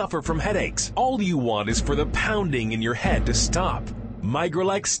people suffer from headaches. All you want is for the pounding in your head to stop.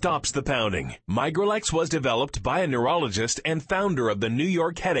 Migralex stops the pounding. Migralex was developed by a neurologist and founder of the New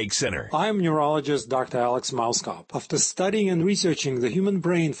York Headache Center. I'm neurologist Dr. Alex Mauskop. After studying and researching the human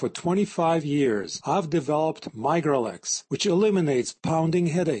brain for 25 years, I've developed Migralex, which eliminates pounding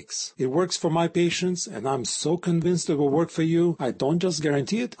headaches. It works for my patients, and I'm so convinced it will work for you. I don't just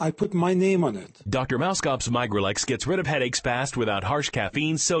guarantee it, I put my name on it. Dr. Mauskop's Migralex gets rid of headaches fast without harsh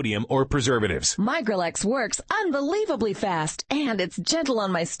caffeine, sodium, or preservatives. Migralex works unbelievably fast, and it's it's gentle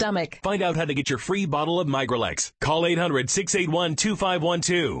on my stomach. Find out how to get your free bottle of Migralex. Call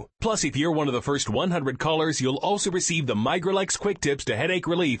 800-681-2512. Plus, if you're one of the first 100 callers, you'll also receive the Migralex Quick Tips to Headache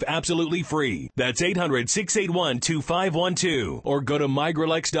Relief absolutely free. That's 800-681-2512. Or go to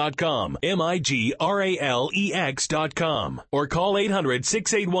Migralex.com, Migralex.com. Or call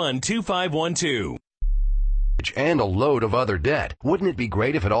 800-681-2512. And a load of other debt. Wouldn't it be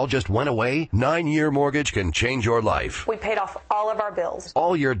great if it all just went away? 9-year mortgage can change your life. We paid off all of our bills.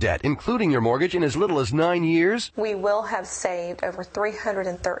 All your debt, including your mortgage, in as little as 9 years? We will have saved over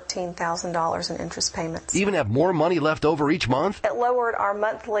 $313,000 in interest payments. Even have more money left over each month? It lowered our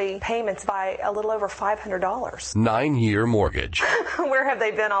monthly payments by a little over $500. 9-year mortgage. Where have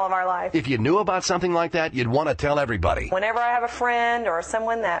they been all of our life? If you knew about something like that, you'd want to tell everybody. Whenever I have a friend or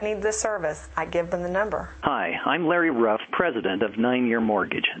someone that needs this service, I give them the number. Hi, I'm Larry Ruff, president of 9-Year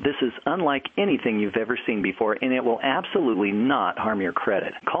Mortgage. This is unlike anything you've ever seen before, and it will absolutely not harm your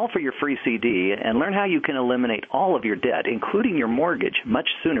credit. Call for your free CD and learn how you can eliminate all of your debt, including your mortgage, much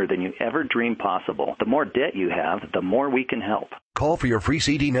sooner than you ever dreamed possible. The more debt you have, the more we can help. Call for your free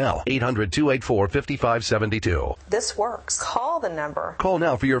CD now, 800-284-5572. This works. Call the number. Call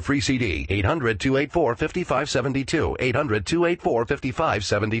now for your free CD, 800-284-5572,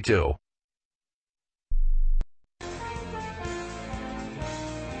 800-284-5572.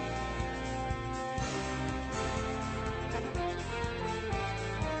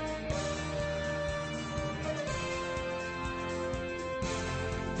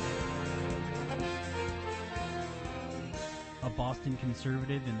 A Boston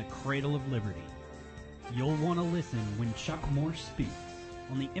conservative in the cradle of liberty. You'll want to listen when Chuck Morse speaks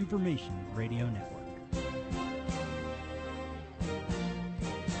on the Information Radio Network.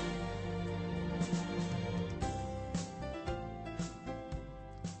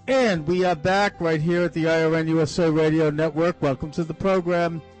 And we are back right here at the IRN USA Radio Network. Welcome to the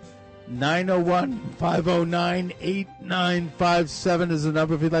program. 901-509-8957 is the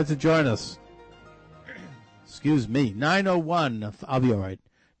number if you'd like to join us. Excuse me, 901, I'll be all right,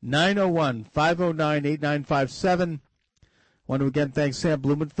 901-509-8957. Want to again thank Sam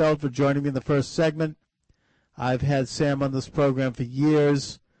Blumenfeld for joining me in the first segment. I've had Sam on this program for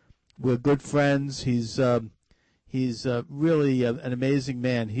years. We're good friends. He's really an amazing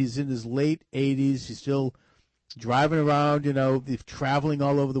man. He's in his late 80s. He's still driving around, traveling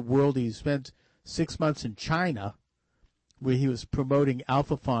all over the world. He spent 6 months in China where he was promoting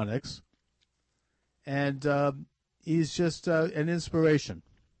alphaphonics. And he's just an inspiration.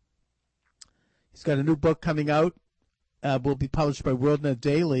 He's got a new book coming out. Will be published by WorldNet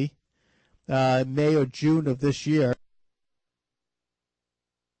Daily May or June of this year.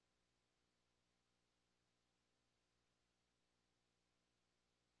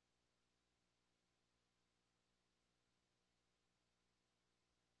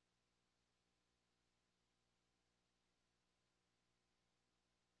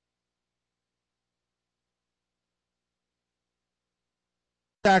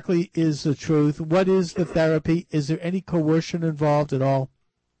 Exactly is the truth? What is the therapy? Is there any coercion involved at all?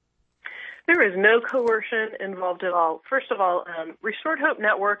 There is no coercion involved at all. First of all, Restored Hope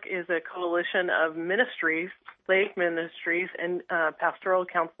Network is a coalition of ministries, lay ministries, and pastoral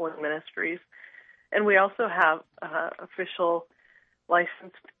counseling ministries. And we also have official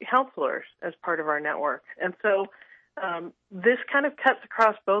licensed counselors as part of our network. And so this kind of cuts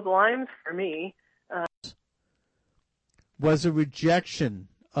across both lines for me. Was a rejection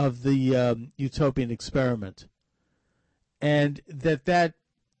of the utopian experiment, and that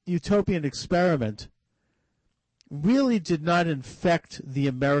utopian experiment really did not infect the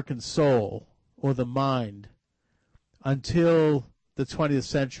American soul or the mind until the 20th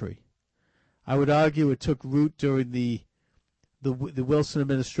century. I would argue it took root during the Wilson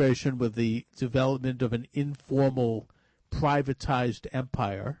administration with the development of an informal privatized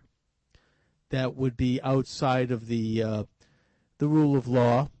empire that would be outside of the rule of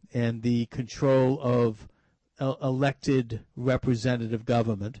law and the control of elected representative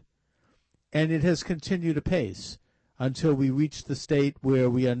government. And it has continued apace until we reach the state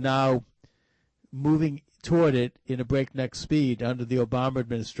where we are now moving toward it in a breakneck speed under the Obama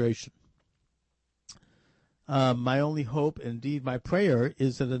administration. My only hope, indeed my prayer,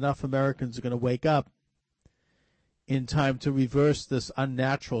 is that enough Americans are going to wake up in time to reverse this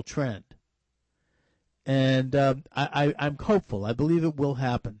unnatural trend. And I'm hopeful. I believe it will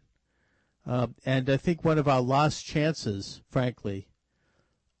happen. And I think one of our lost chances, frankly,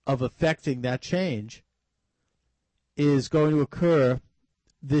 of affecting that change is going to occur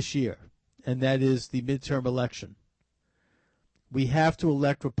this year, and that is the midterm election. We have to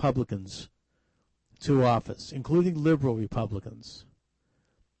elect Republicans to office, including liberal Republicans.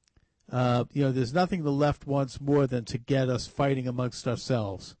 There's nothing the left wants more than to get us fighting amongst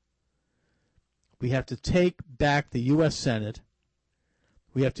ourselves. We have to take back the U.S. Senate.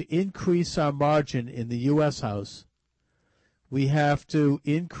 We have to increase our margin in the U.S. House. We have to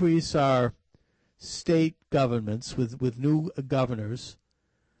increase our state governments with new governors.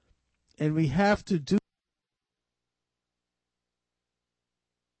 And we have to do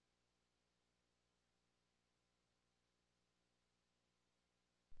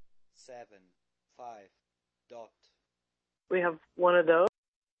We have one of those.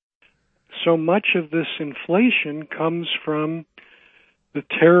 So much of this inflation comes from the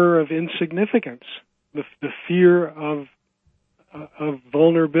terror of insignificance, the fear of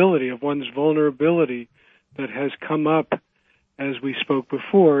vulnerability, of one's vulnerability that has come up, as we spoke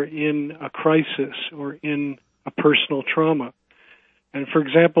before, in a crisis or in a personal trauma. And for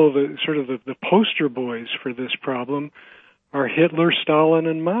example, the poster boys for this problem are Hitler, Stalin,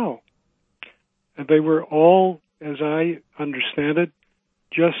 and Mao. And they were all, as I understand it,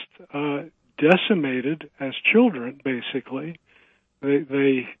 just decimated as children, basically.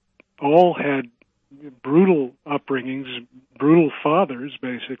 They all had brutal upbringings, brutal fathers,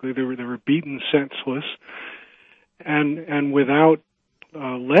 basically. They were beaten senseless, and without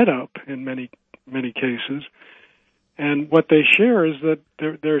let up in many cases. And what they share is that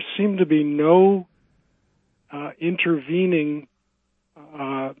there seemed to be no intervening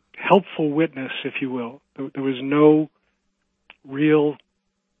helpful witness, if you will. There was no real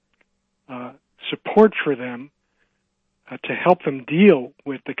support for them to help them deal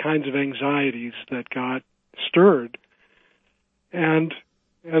with the kinds of anxieties that got stirred. And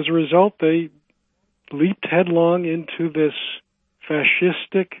as a result, they leaped headlong into this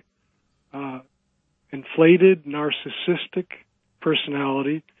fascistic, inflated, narcissistic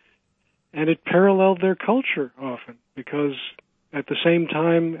personality, and it paralleled their culture often, because at the same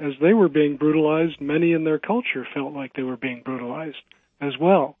time as they were being brutalized, many in their culture felt like they were being brutalized as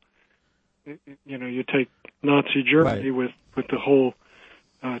well. You take Nazi Germany with the whole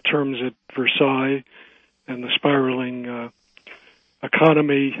terms at Versailles and the spiraling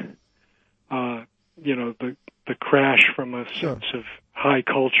economy, the crash from a sense of high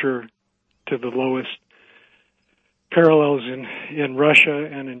culture to the lowest, parallels in Russia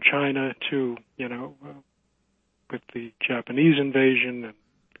and in China to, with the Japanese invasion and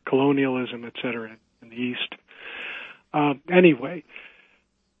colonialism, et cetera, in the East. Anyway,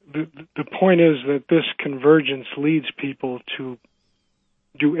 the point is that this convergence leads people to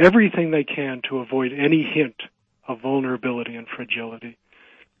do everything they can to avoid any hint of vulnerability and fragility.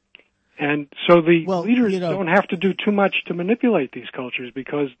 And so the leaders don't have to do too much to manipulate these cultures,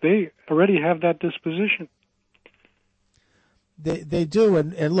 because they already have that disposition. They do,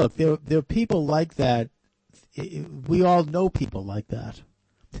 and look, there are people like that. We all know people like that.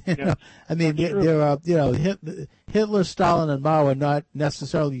 Yeah, I mean, there are, Hitler, Stalin, and Mao are not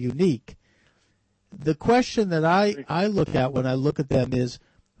necessarily unique. The question that I look at when I look at them is,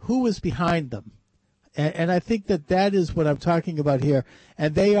 who is behind them? And I think that is what I'm talking about here.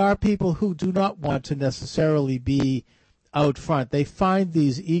 And they are people who do not want to necessarily be out front. They find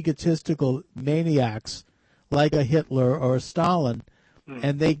these egotistical maniacs like a Hitler or a Stalin,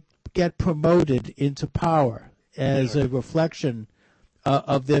 and they get promoted into power as a reflection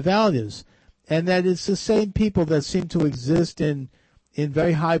of their values. And that it's the same people that seem to exist in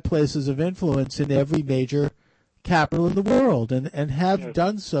very high places of influence in every major capital in the world, and have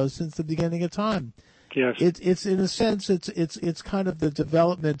done so since the beginning of time. Yes. It's in a sense, it's kind of the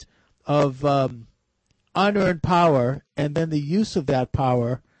development of unearned power, and then the use of that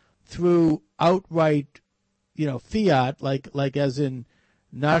power through outright, fiat, like as in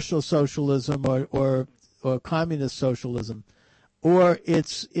National Socialism or communist socialism, or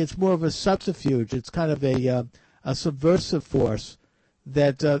it's more of a subterfuge. It's kind of a subversive force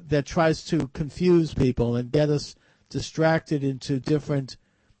that tries to confuse people and get us distracted into different,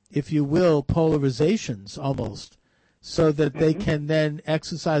 if you will, polarizations almost, so that they can then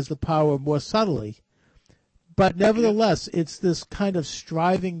exercise the power more subtly. But nevertheless, it's this kind of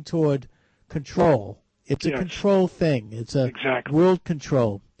striving toward control. It's a control thing. It's a world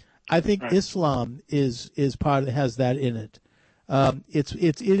control. I think Islam is part of, has that in it.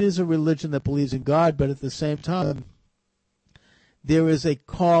 It is a religion that believes in God, but at the same time, there is a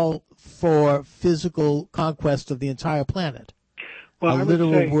call for physical conquest of the entire planet. Well, a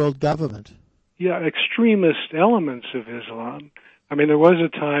literal world government. Yeah, extremist elements of Islam. I mean, there was a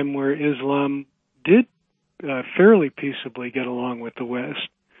time where Islam did fairly peaceably get along with the West.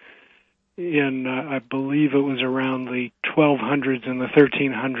 I believe it was around the 1200s and the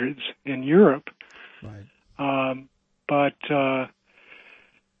 1300s in Europe. Right.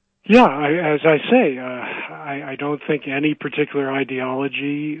 As I say, I don't think any particular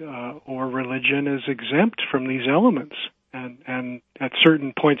ideology or religion is exempt from these elements. And at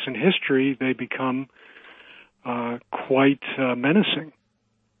certain points in history, they become quite menacing.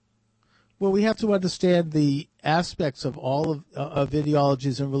 Well, we have to understand the aspects of all of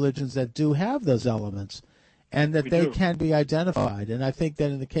ideologies and religions that do have those elements, and that they can be identified. And I think that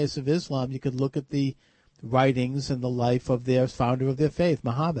in the case of Islam, you could look at the writings and the life of their founder of their faith,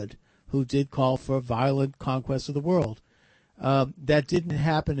 Muhammad, who did call for violent conquest of the world. That didn't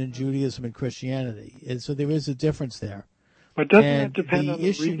happen in Judaism and Christianity, and so there is a difference there. But doesn't that depend on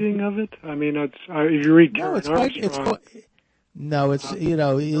the reading of it? I mean, if you read Karen Armstrong... it's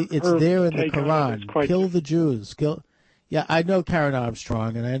there in the Quran. Kill the Jews. Yeah, I know Karen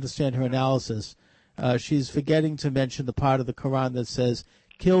Armstrong, and I understand her analysis. She's forgetting to mention the part of the Quran that says,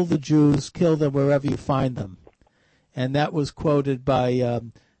 kill the Jews, kill them wherever you find them. And that was quoted by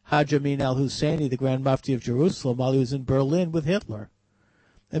Haj Amin al-Husseini, the Grand Mufti of Jerusalem, while he was in Berlin with Hitler.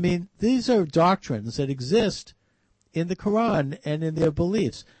 I mean, these are doctrines that exist in the Quran and in their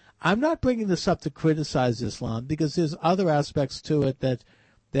beliefs. I'm not bringing this up to criticize Islam, because there's other aspects to it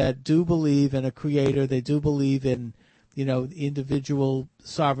that do believe in a creator. They do believe in, individual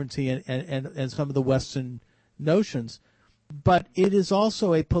sovereignty and some of the Western notions. But it is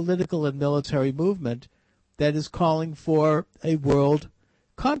also a political and military movement that is calling for a world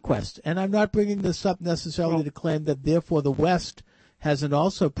conquest. And I'm not bringing this up necessarily to claim that therefore the West hasn't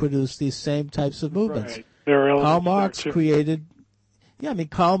also produced these same types of movements. Right. Karl Marx created...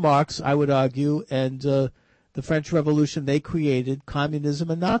 Karl Marx, I would argue, and the French Revolution, they created communism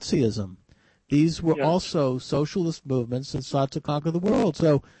and Nazism. These were also socialist movements that sought to conquer the world.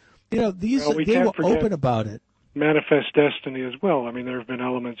 So, they were open about it. Manifest destiny as well. I mean, there have been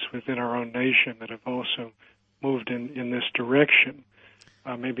elements within our own nation that have also moved in this direction.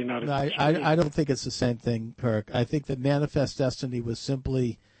 Maybe not. I don't think it's the same thing, Kirk. I think that Manifest Destiny was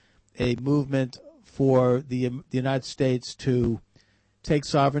simply a movement for the United States to take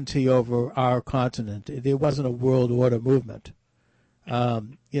sovereignty over our continent. There wasn't a world order movement.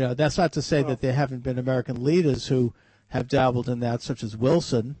 That's not to say that there haven't been American leaders who have dabbled in that, such as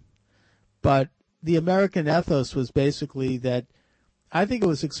Wilson, but the American ethos was basically that. I think it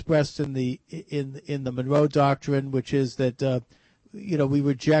was expressed in the Monroe Doctrine, which is that we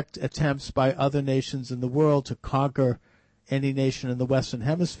reject attempts by other nations in the world to conquer any nation in the Western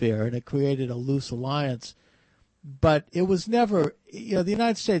Hemisphere, and it created a loose alliance. But it was never, the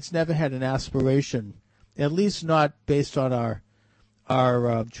United States never had an aspiration, at least not based on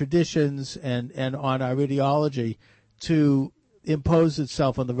our traditions and on our ideology, to impose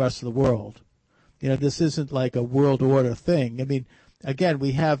itself on the rest of the world. This isn't like a world order thing. I mean, again,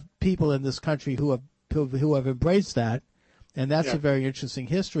 we have people in this country who have embraced that, and that's a very interesting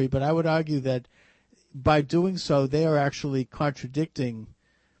history. But I would argue that by doing so, they are actually contradicting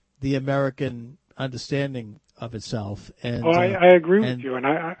the American understanding of itself. And I agree with you, and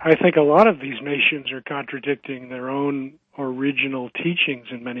I think a lot of these nations are contradicting their own original teachings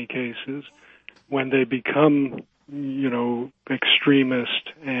in many cases when they become, extremist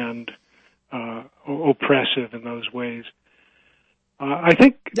and oppressive in those ways. I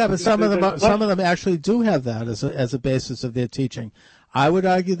think. Yeah, but some of them actually do have that as a basis of their teaching. I would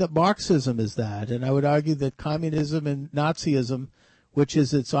argue that Marxism is that, and I would argue that communism and Nazism, which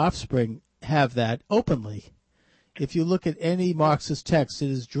is its offspring, have that openly. If you look at any Marxist text,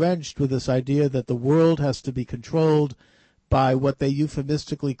 it is drenched with this idea that the world has to be controlled by what they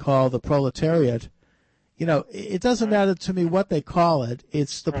euphemistically call the proletariat. It doesn't matter to me what they call it.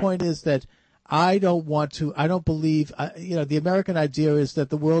 The point is that I don't believe, the American idea is that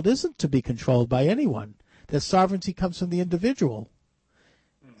the world isn't to be controlled by anyone, that sovereignty comes from the individual.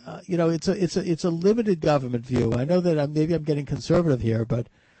 It's a limited government view. I know that maybe I'm getting conservative here, but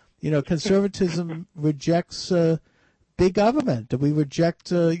conservatism rejects big government, and we reject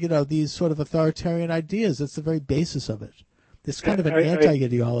these sort of authoritarian ideas. That's the very basis of it. It's kind of an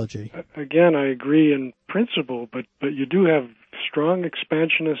anti-ideology. Again, I agree in principle, but you do have strong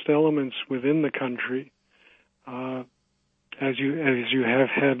expansionist elements within the country, as you have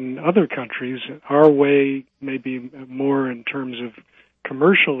had in other countries. Our way may be more in terms of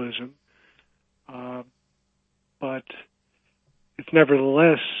commercialism, but it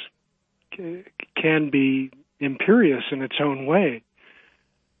nevertheless can be imperious in its own way.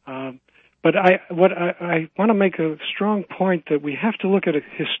 But I want to make a strong point that we have to look at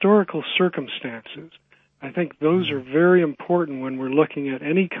historical circumstances. I think those are very important when we're looking at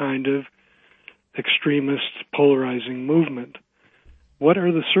any kind of extremist polarizing movement. what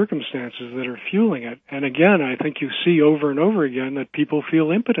are the circumstances that are fueling it? And again, I think you see over and over again that people feel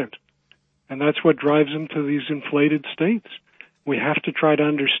impotent. And that's what drives them to these inflated states. We have to try to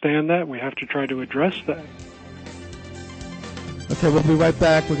understand that. We have to try to address that. Okay, we'll be right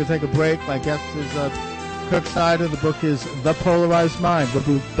back. We're going to take a break. My guest is Kirk Snyder. The book is The Polarized Mind. We'll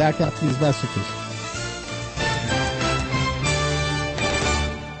be back after these messages.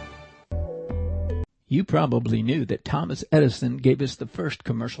 You probably knew that Thomas Edison gave us the first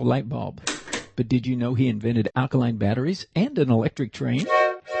commercial light bulb. But did you know he invented alkaline batteries and an electric train?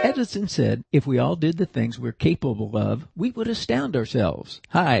 Edison said, if we all did the things we're capable of, we would astound ourselves.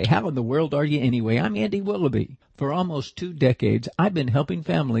 Hi, how in the world are you anyway? I'm Andy Willoughby. For almost 2 decades, I've been helping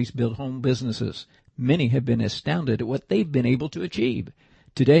families build home businesses. Many have been astounded at what they've been able to achieve.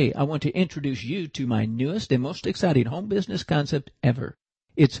 Today, I want to introduce you to my newest and most exciting home business concept ever.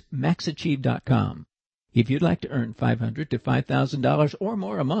 It's MaxAchieve.com. If you'd like to earn $500 to $5,000 or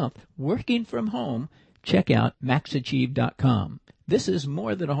more a month working from home, check out MaxAchieve.com. This is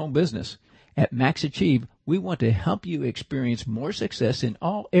more than a home business. At MaxAchieve, we want to help you experience more success in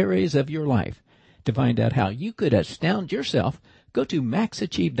all areas of your life. To find out how you could astound yourself, go to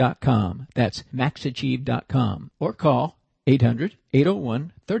MaxAchieve.com. That's MaxAchieve.com. Or call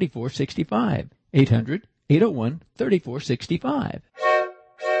 800-801-3465. 800-801-3465.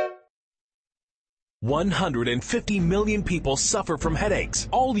 150 million people suffer from headaches.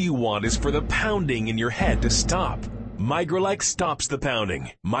 All you want is for the pounding in your head to stop. Migralex stops the pounding.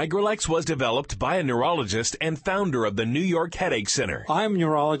 Migralex was developed by a neurologist and founder of the New York Headache Center. I'm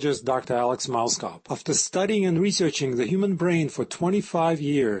neurologist Dr. Alex Malskop. After studying and researching the human brain for 25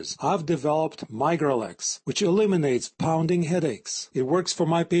 years, I've developed Migralex, which eliminates pounding headaches. It works for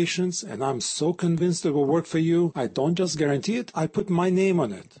my patients, and I'm so convinced it will work for you. I don't just guarantee it, I put my name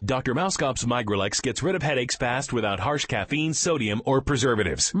on it. Dr. Malskop's Migralex gets rid of headaches fast without harsh caffeine, sodium, or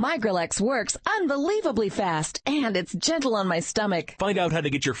preservatives. Migralex works unbelievably fast, and it's gentle on my stomach. Find out how to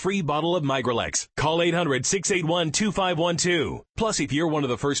get your free bottle of Migralex. Call 800-681-2512. Plus, if you're one of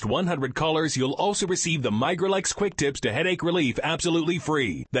the first 100 callers, you'll also receive the Migralex Quick Tips to Headache Relief absolutely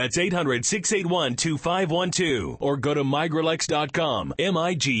free. That's 800-681-2512. Or go to Migralex.com,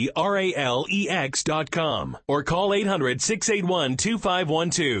 Migralex.com. Or call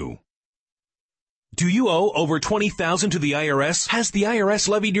 800-681-2512. Do you owe over $20,000 to the IRS? Has the IRS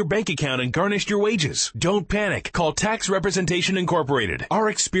levied your bank account and garnished your wages? Don't panic. Call Tax Representation Incorporated. Our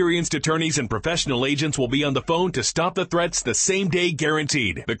experienced attorneys and professional agents will be on the phone to stop the threats the same day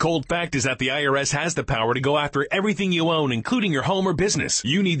guaranteed. The cold fact is that the IRS has the power to go after everything you own, including your home or business.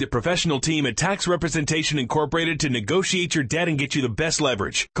 You need the professional team at Tax Representation Incorporated to negotiate your debt and get you the best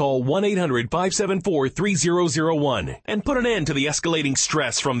leverage. Call 1-800-574-3001 and put an end to the escalating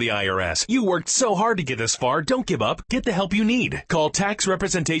stress from the IRS. You worked so hard to get this far. Don't give up. Get the help you need. Call Tax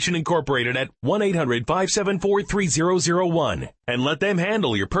Representation Incorporated at 1-800-574-3001 and let them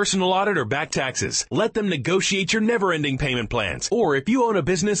handle your personal audit or back taxes. Let them negotiate your never-ending payment plans. Or if you own a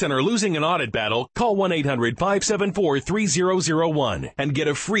business and are losing an audit battle, call 1-800-574-3001 and get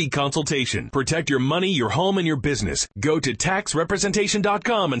a free consultation. Protect your money, your home, and your business. Go to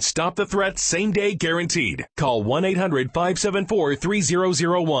taxrepresentation.com and stop the threats same day guaranteed. Call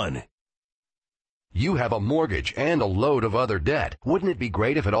 1-800-574-3001. You have a mortgage and a load of other debt. Wouldn't it be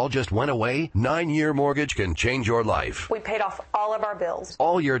great if it all just went away? 9-year mortgage can change your life. We paid off all of our bills.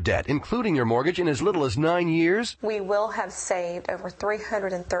 All your debt, including your mortgage, in as little as 9 years? We will have saved over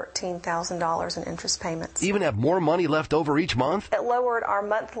 $313,000 in interest payments. Even have more money left over each month? It lowered our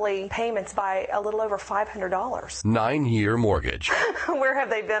monthly payments by a little over $500. 9-year mortgage. Where have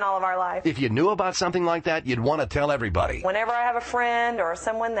they been all of our life? If you knew about something like that, you'd want to tell everybody. Whenever I have a friend or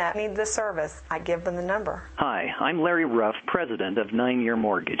someone that needs this service, I give them the number. Hi, I'm Larry Ruff, president of 9-Year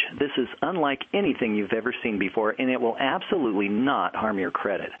Mortgage. This is unlike anything you've ever seen before, and it will absolutely not harm your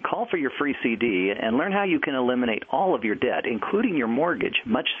credit. Call for your free CD and learn how you can eliminate all of your debt, including your mortgage,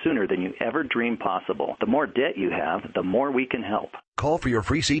 much sooner than you ever dreamed possible. The more debt you have, the more we can help. Call for your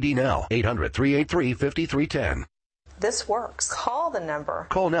free CD now, 800-383-5310. This works. Call the number.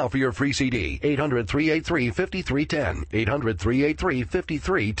 Call now for your free CD, 800-383-5310,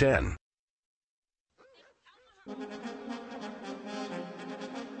 800-383-5310.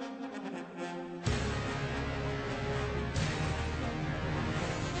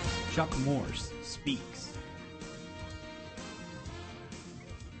 Chuck Morse speaks.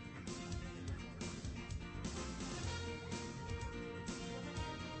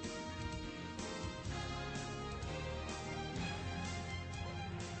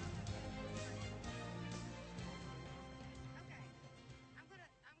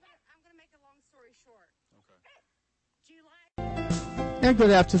 And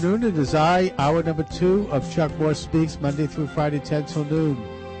good afternoon. It is hour number 2 of Chuck Moore Speaks, Monday through Friday, 10 till noon,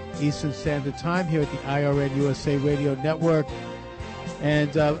 Eastern Standard Time, here at the IRN USA Radio Network.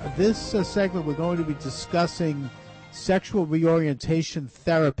 And this segment, we're going to be discussing sexual reorientation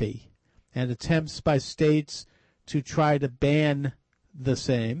therapy and attempts by states to try to ban the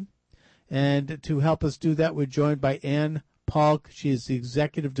same. And to help us do that, we're joined by Ann Paulk. She is the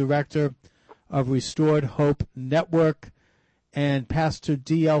Executive Director of Restored Hope Network, and Pastor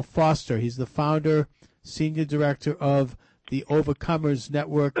D.L. Foster. He's the founder, Senior Director of the Overcomers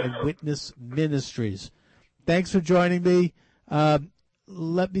Network and Witness Ministries. Thanks for joining me.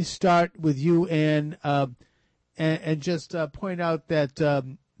 Let me start with you, Ann, and just point out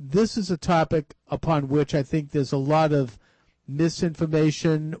that this is a topic upon which I think there's a lot of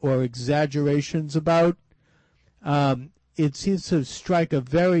misinformation or exaggerations about. It seems to strike a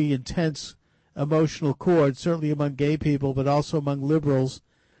very intense emotional chord, certainly among gay people, but also among liberals,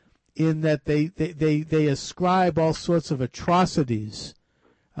 in that they ascribe all sorts of atrocities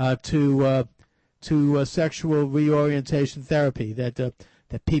to sexual reorientation therapy, that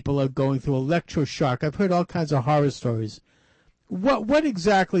people are going through electroshock. I've heard all kinds of horror stories. What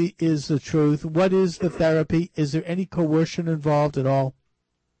exactly is the truth? What is the therapy? Is there any coercion involved at all?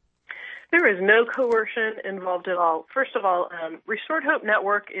 There is no coercion involved at all. First of all, Restored Hope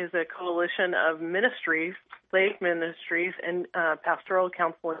Network is a coalition of ministries, lay ministries, and pastoral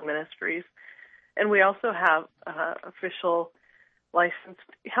counseling ministries. And we also have official licensed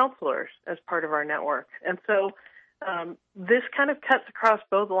counselors as part of our network. And so this kind of cuts across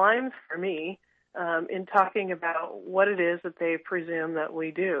both lines for me in talking about what it is that they presume that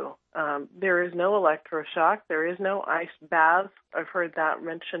we do. There is no electroshock. There is no ice baths. I've heard that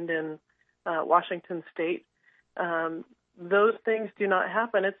mentioned in Washington State. Those things do not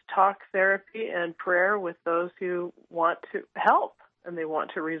happen. It's talk therapy and prayer with those who want to help and they want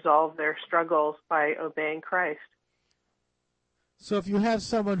to resolve their struggles by obeying Christ. So if you have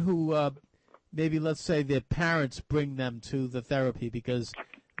someone who maybe, let's say, their parents bring them to the therapy because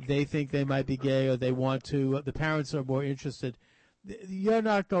they think they might be gay or they want to, the parents are more interested, you're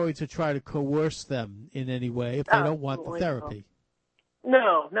not going to try to coerce them in any way if they don't want the therapy. No.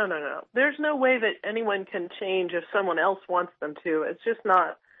 There's no way that anyone can change if someone else wants them to. It's just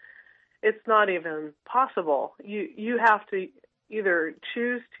not, it's not even possible. You have to either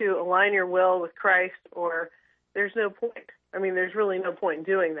choose to align your will with Christ or there's no point. I mean, there's really no point in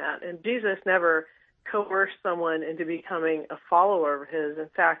doing that. And Jesus never coerced someone into becoming a follower of his. In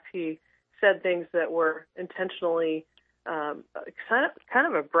fact, he said things that were intentionally kind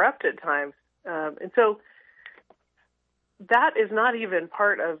of abrupt at times. And so that is not even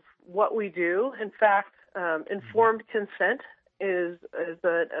part of what we do. In fact, informed consent is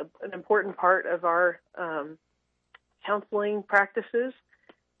an important part of our counseling practices,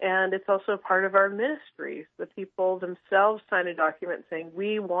 and it's also part of our ministries. The people themselves sign a document saying,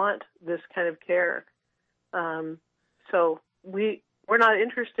 we want this kind of care. So we're not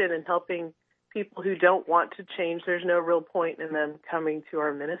interested in helping people who don't want to change. There's no real point in them coming to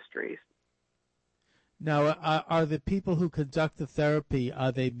our ministries. Now, are the people who conduct the therapy,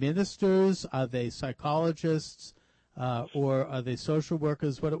 are they ministers, are they psychologists, or are they social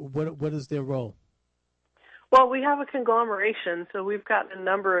workers? What is their role? Well, we have a conglomeration, so we've got a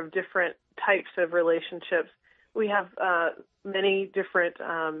number of different types of relationships. We have many different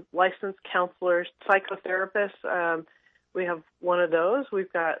licensed counselors, psychotherapists. We have one of those.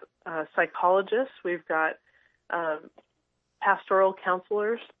 We've got psychologists. We've got pastoral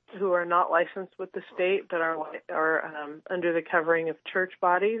counselors who are not licensed with the state but are under the covering of church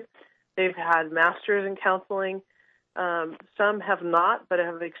bodies. They've had masters in counseling. Some have not, but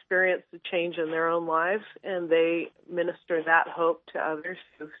have experienced a change in their own lives, and they minister that hope to others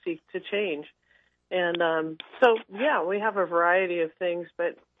who seek to change. And so, we have a variety of things,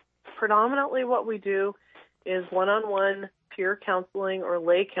 but predominantly what we do is one-on-one peer counseling or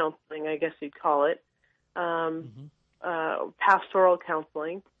lay counseling, I guess you'd call it, pastoral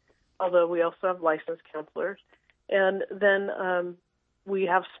counseling, although we also have licensed counselors. And then we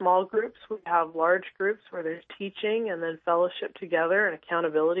have small groups. We have large groups where there's teaching and then fellowship together and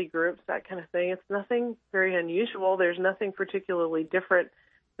accountability groups, that kind of thing. It's nothing very unusual. There's nothing particularly different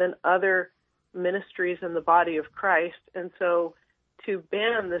than other ministries in the body of Christ. And so to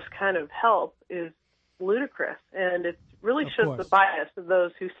ban this kind of help is ludicrous, and it really shows the bias of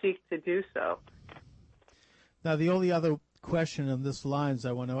those who seek to do so. Now, the only other question on this lines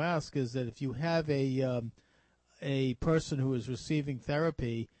I want to ask is that if you have a person who is receiving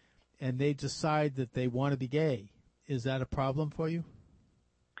therapy and they decide that they want to be gay, is that a problem for you?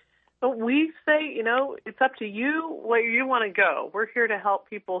 But we say, it's up to you where you want to go. We're here to help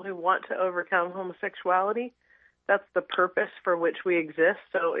people who want to overcome homosexuality. That's the purpose for which we exist.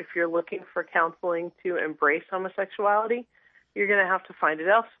 So if you're looking for counseling to embrace homosexuality, you're going to have to find it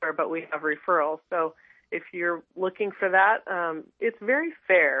elsewhere, but we have referrals. So if you're looking for that, it's very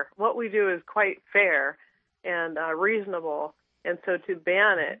fair. What we do is quite fair and reasonable, and so to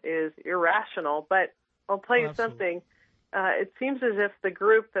ban it is irrational. But I'll tell you something. It seems as if the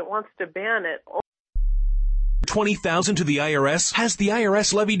group that wants to ban it $20,000 to the IRS? Has the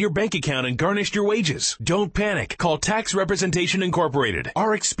IRS levied your bank account and garnished your wages? Don't panic. Call Tax Representation Incorporated.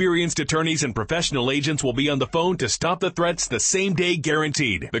 Our experienced attorneys and professional agents will be on the phone to stop the threats the same day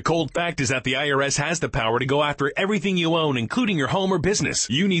guaranteed. The cold fact is that the IRS has the power to go after everything you own, including your home or business.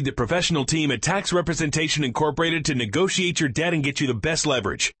 You need the professional team at Tax Representation Incorporated to negotiate your debt and get you the best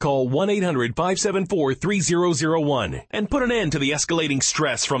leverage. Call 1-800-574-3001 and put an end to the escalating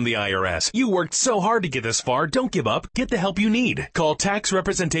stress from the IRS. You worked so hard to get this far. Don't give up. Get the help you need. Call Tax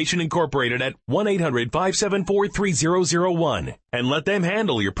Representation Incorporated at 1-800-574-3001 and let them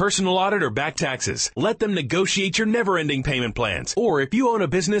handle your personal audit or back taxes. Let them negotiate your never-ending payment plans. Or if you own a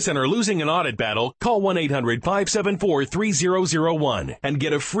business and are losing an audit battle, call 1-800-574-3001 and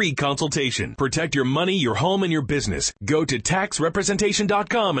get a free consultation. Protect your money, your home, and your business. Go to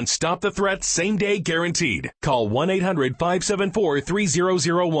taxrepresentation.com and stop the threats same day guaranteed. Call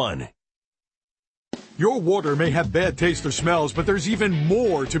 1-800-574-3001. Your water may have bad taste or smells, but there's even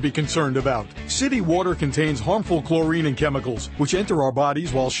more to be concerned about. City water contains harmful chlorine and chemicals, which enter our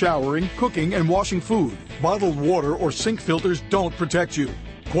bodies while showering, cooking, and washing food. Bottled water or sink filters don't protect you.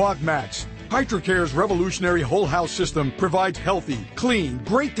 Quag Max, HydroCare's revolutionary whole house system, provides healthy, clean,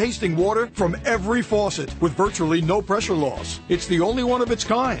 great-tasting water from every faucet with virtually no pressure loss. It's the only one of its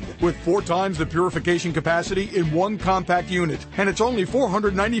kind, with 4 times the purification capacity in one compact unit, and it's only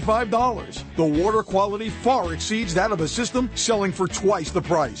 $495. The water quality far exceeds that of a system selling for twice the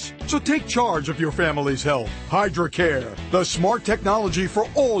price. So take charge of your family's health. HydroCare, the smart technology for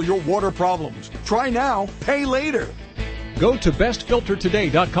all your water problems. Try now, pay later. Go to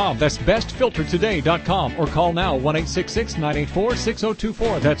bestfiltertoday.com. That's bestfiltertoday.com, or call now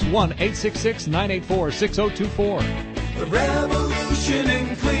 1-866-984-6024. That's 1-866-984-6024. The revolution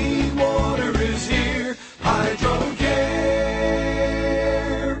in clean water is here. HydroCare.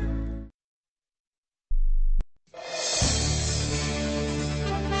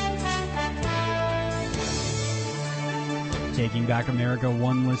 Taking back America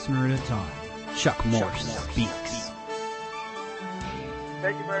one listener at a time. Chuck Morse speaks.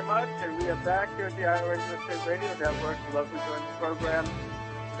 Thank you very much, and we are back here at the IRA State Radio Network. We'd love to join the program.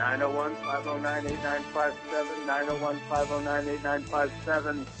 901-509-8957,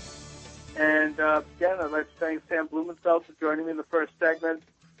 901-509-8957. And again, I'd like to thank Sam Blumenfeld for joining me in the first segment.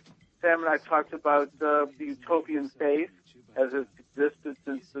 Sam and I talked about the utopian faith as it's existed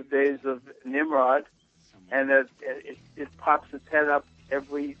since the days of Nimrod, and that it pops its head up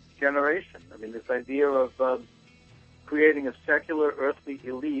every generation. I mean, this idea of creating a secular earthly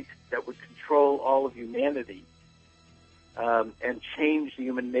elite that would control all of humanity and change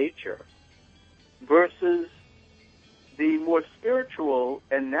human nature, versus the more spiritual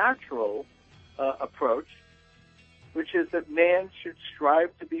and natural approach, which is that man should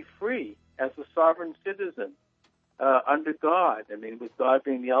strive to be free as a sovereign citizen under God. I mean, with God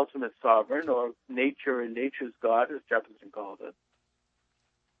being the ultimate sovereign, or nature and nature's God, as Jefferson called it.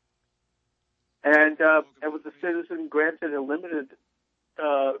 And with the citizen granted a limited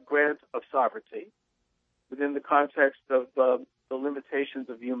grant of sovereignty within the context of the limitations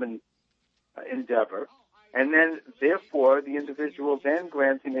of human endeavor, and then, therefore, the individual then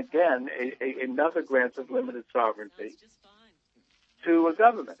granting again another grant of limited sovereignty to a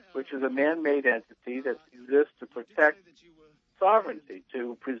government, which is a man-made entity that exists to protect sovereignty,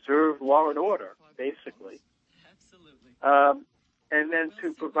 to preserve law and order, basically. And then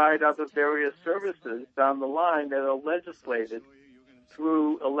to provide other various services down the line that are legislated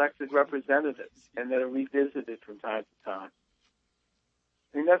through elected representatives and that are revisited from time to time.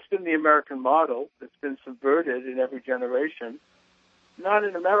 I mean, that's been the American model. It's been subverted in every generation, not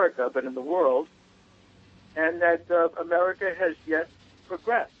in America, but in the world, and that America has yet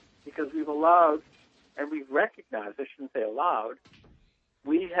progressed because we've allowed and we've recognized, I shouldn't say allowed,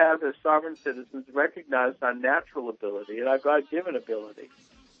 we have, as sovereign citizens, recognized our natural ability and our God-given ability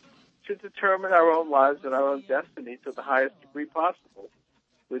to determine our own lives and our own destiny to the highest degree possible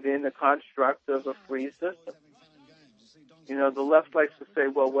within the construct of a free system. You know, the left likes to say,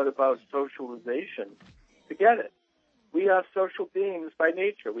 well, what about socialization? Forget it. We are social beings by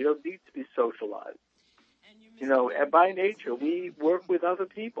nature. We don't need to be socialized. And by nature, we work with other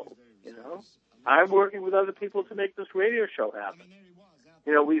people, I'm working with other people to make this radio show happen.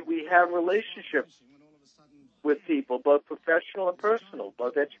 We have relationships with people, both professional and personal,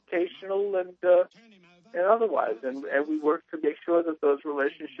 both educational and otherwise. And we work to make sure that those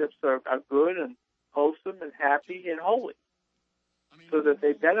relationships are good and wholesome and happy and holy, so that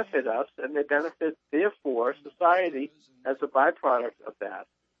they benefit us and they benefit, therefore, society as a byproduct of that.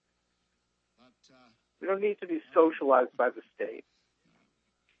 We don't need to be socialized by the state.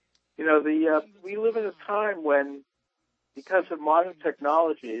 We live in a time when, because of modern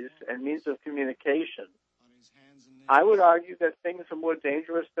technologies and means of communication, I would argue that things are more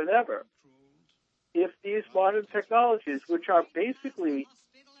dangerous than ever. If these modern technologies, which are basically,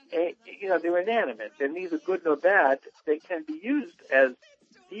 they're inanimate, they're neither good nor bad, they can be used as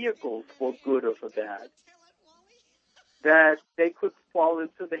vehicles for good or for bad, that they could fall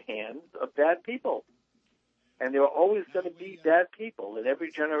into the hands of bad people. And there are always going to be bad people in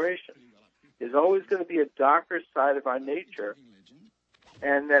every generation. There's always going to be a darker side of our nature,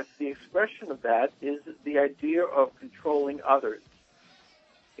 and that the expression of that is the idea of controlling others,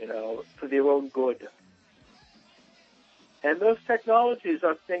 for their own good. And those technologies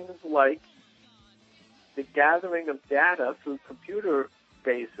are things like the gathering of data through computer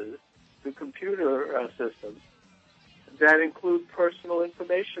bases, through computer systems, that include personal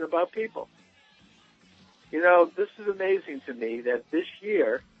information about people. This is amazing to me that this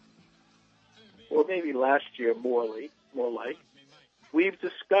year, or maybe last year more like, we've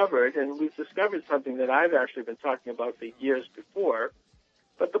discovered something that I've actually been talking about for years before,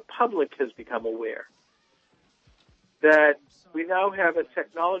 but the public has become aware that we now have a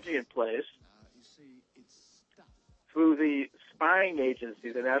technology in place through the spying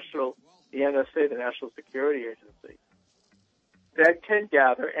agency, the NSA, the National Security Agency, that can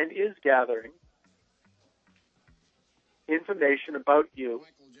gather and is gathering information about you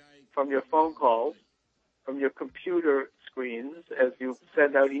from your phone calls, from your computer screens, as you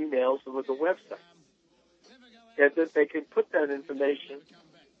send out emails with the website. And that they can put that information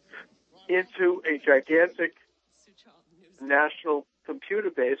into a gigantic national computer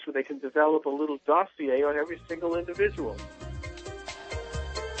base where they can develop a little dossier on every single individual.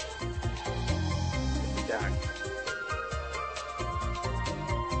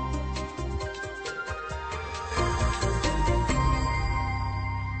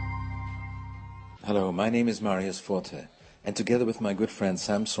 Hello, my name is Marius Forte, and together with my good friend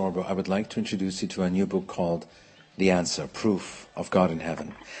Sam Sorbo, I would like to introduce you to a new book called The Answer, Proof of God in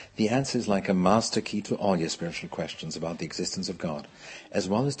Heaven. The answer is like a master key to all your spiritual questions about the existence of God, as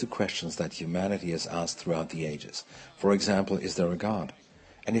well as to questions that humanity has asked throughout the ages. For example, is there a God?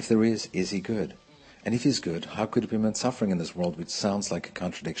 And if there is he good? And if he's good, how could it prevent suffering in this world, which sounds like a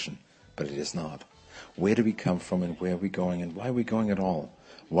contradiction, but it is not? Where do we come from, and where are we going, and why are we going at all?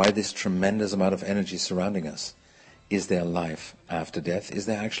 Why this tremendous amount of energy surrounding us? Is there life after death? Is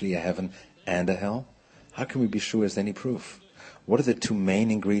there actually a heaven and a hell? How can we be sure as any proof? What are the two main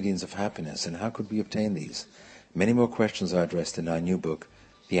ingredients of happiness, and how could we obtain these? Many more questions are addressed in our new book,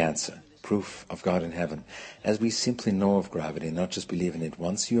 The Answer, Proof of God in Heaven. As we simply know of gravity and not just believe in it,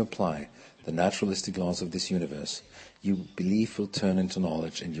 once you apply the naturalistic laws of this universe, you belief will turn into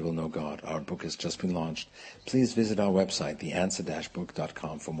knowledge and you will know God. Our book has just been launched. Please visit our website,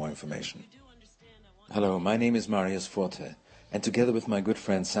 theanswer-book.com, for more information. Hello, my name is Marius Forte, and together with my good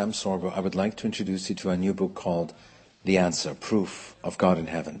friend Sam Sorbo, I would like to introduce you to a new book called The Answer, Proof of God in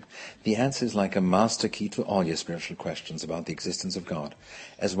Heaven. The answer is like a master key to all your spiritual questions about the existence of God,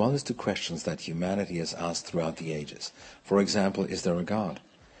 as well as to questions that humanity has asked throughout the ages. For example, is there a God?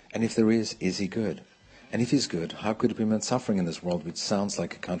 And if there is he good? And if he's good, how could it prevent suffering in this world, which sounds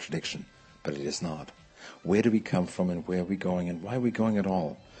like a contradiction, but it is not? Where do we come from, and where are we going, and why are we going at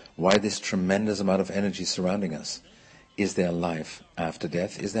all? Why this tremendous amount of energy surrounding us? Is there life after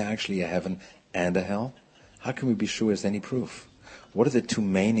death? Is there actually a heaven and a hell? How can we be sure as any proof? What are the two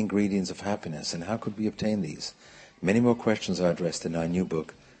main ingredients of happiness, and how could we obtain these? Many more questions are addressed in our new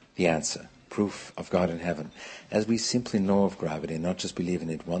book, The Answer, Proof of God in Heaven. As we simply know of gravity and not just believe in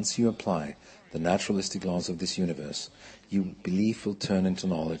it, once you apply the naturalistic laws of this universe, you belief will turn into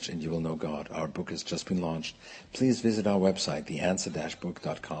knowledge and you will know God. Our book has just been launched. Please visit our website,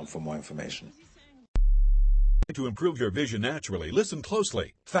 theanswer-book.com, for more information. To improve your vision naturally, listen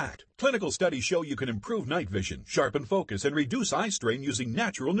closely. Fact. Clinical studies show you can improve night vision, sharpen focus, and reduce eye strain using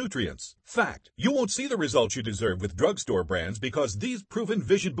natural nutrients. Fact. You won't see the results you deserve with drugstore brands because these proven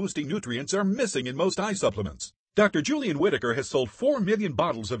vision-boosting nutrients are missing in most eye supplements. Dr. Julian Whitaker has sold 4 million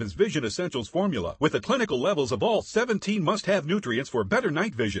bottles of his Vision Essentials formula with the clinical levels of all 17 must-have nutrients for better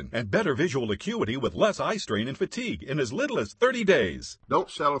night vision and better visual acuity with less eye strain and fatigue in as little as 30 days. Don't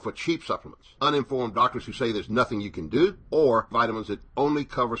settle for cheap supplements, uninformed doctors who say there's nothing you can do, or vitamins that only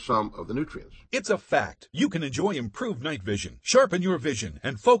cover some of the nutrients. It's a fact. You can enjoy improved night vision, sharpen your vision,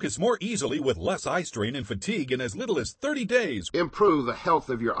 and focus more easily with less eye strain and fatigue in as little as 30 days. Improve the health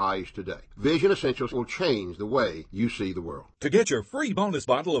of your eyes today. Vision Essentials will change the way you see the world. To get your free bonus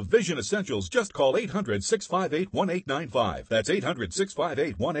bottle of Vision Essentials, just call 800-658-1895. That's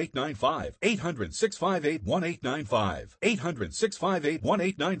 800-658-1895. 800-658-1895.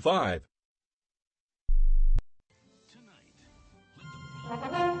 800-658-1895.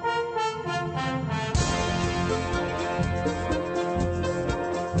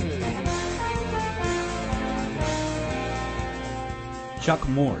 Chuck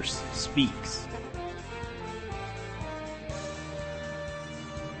Morse speaks.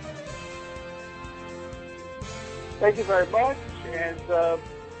 Thank you very much. And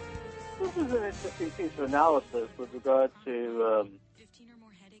this is an interesting piece of analysis with regard to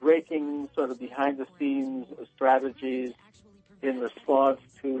breaking sort of behind-the-scenes strategies in response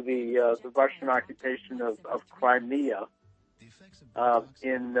to the Russian occupation of Crimea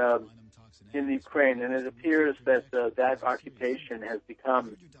in Ukraine. And it appears that that occupation has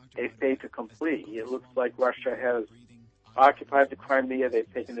become a fait accompli. It looks like Russia has occupied the Crimea. They've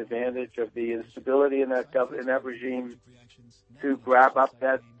taken advantage of the instability in that regime to grab up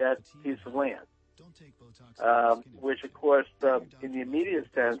that piece of land, which, of course, in the immediate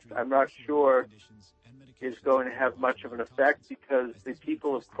sense, I'm not sure is going to have much of an effect because the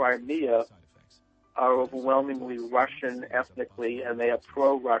people of Crimea are overwhelmingly Russian ethnically, and they are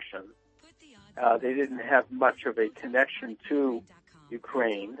pro-Russian. They didn't have much of a connection to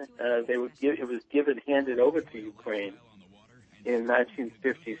Ukraine. It was handed over to Ukraine in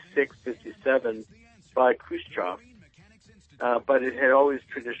 1956-57 by Khrushchev, but it had always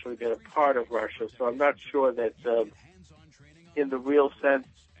traditionally been a part of Russia. So I'm not sure that in the real sense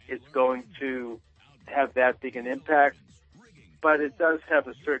it's going to have that big an impact, but it does have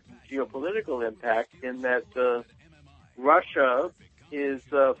a certain geopolitical impact in that Russia is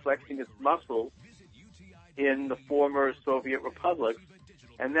flexing its muscles in the former Soviet republics,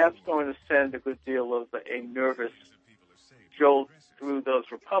 and that's going to send a good deal of a nervous jolt through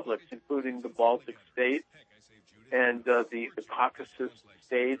those republics, including the Baltic states and the Caucasus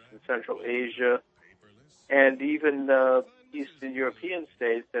states in Central Asia, and even Eastern European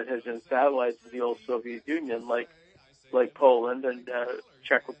states that had been satellites of the old Soviet Union, like Poland and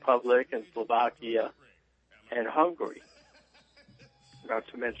Czech Republic and Slovakia and Hungary, not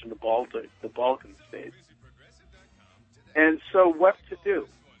to mention the Balkan states. And so what to do?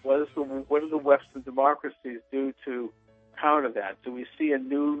 What do the Western democracies do to counter that? Do we see a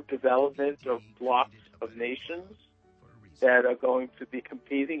new development of blocks of nations that are going to be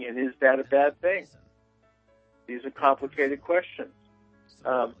competing, and is that a bad thing? These are complicated questions.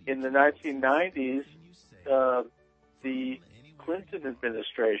 In the 1990s, the Clinton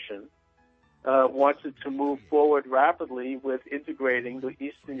administration wanted to move forward rapidly with integrating the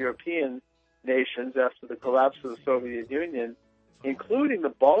Eastern European nations after the collapse of the Soviet Union, including the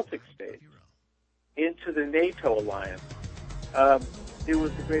Baltic states, into the NATO alliance. There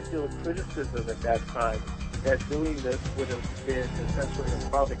was a great deal of criticism at that time that doing this would have been essentially a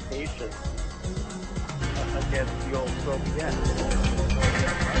provocation against the old Soviet.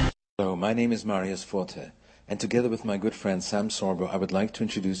 Hello, my name is Marius Forte, and together with my good friend Sam Sorbo, I would like to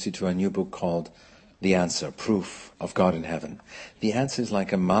introduce you to a new book called The Answer, Proof of God in Heaven. The answer is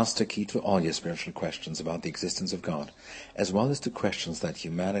like a master key to all your spiritual questions about the existence of God, as well as to questions that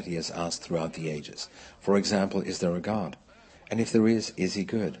humanity has asked throughout the ages. For example, is there a God? And if there is he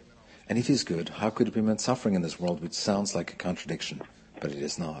good? And if he's good, how could it prevent suffering in this world, which sounds like a contradiction, but it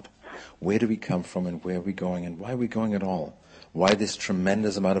is not? Where do we come from, and where are we going, and why are we going at all? Why this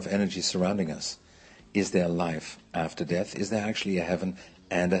tremendous amount of energy surrounding us? Is there life after death? Is there actually a heaven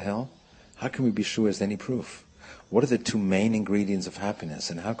and a hell? How can we be sure as any proof? What are the two main ingredients of happiness,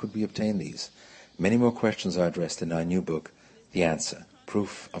 and how could we obtain these? Many more questions are addressed in our new book, The Answer,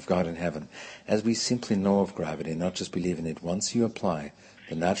 Proof of God in Heaven. As we simply know of gravity, not just believe in it, once you apply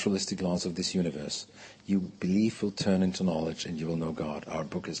the naturalistic laws of this universe, you belief will turn into knowledge and you will know God. Our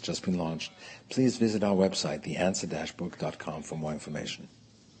book has just been launched. Please visit our website, theanswer-book.com, for more information.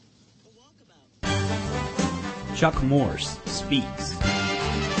 Chuck Morse speaks.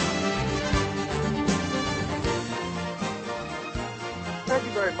 Thank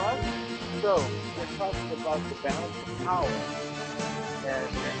you very much. So, we're talking about the balance of power and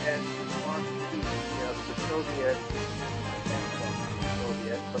the Soviet,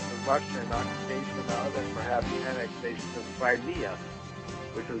 but the Russian occupation of and perhaps annexation of Crimea,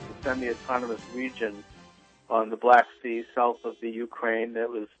 which was a semi-autonomous region on the Black Sea south of the Ukraine that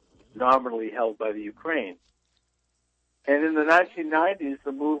was nominally held by the Ukraine. And in the 1990s,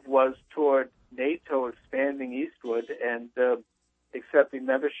 the move was toward NATO expanding eastward and accepting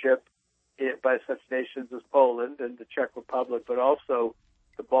membership by such nations as Poland and the Czech Republic, but also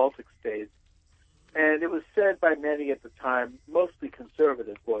the Baltic states. And it was said by many at the time, mostly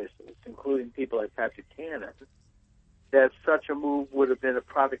conservative voices, including people like Patrick Cannon, that such a move would have been a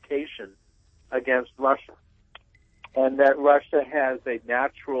provocation against Russia, and that Russia has a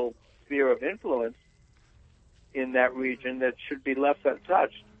natural sphere of influence in that region that should be left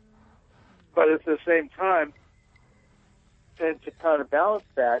untouched. But at the same time, and to counterbalance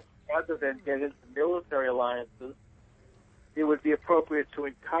that, rather than get into military alliances, it would be appropriate to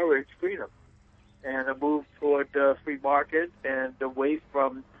encourage freedom and a move toward free market and away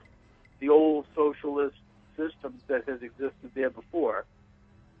from the old socialist systems that has existed there before.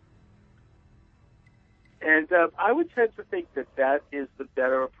 And I would tend to think that that is the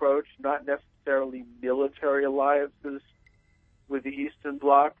better approach, not necessarily military alliances with the Eastern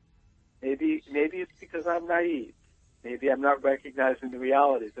Bloc. Maybe it's because I'm naive. Maybe I'm not recognizing the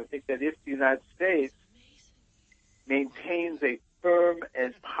realities. I think that if the United States maintains a firm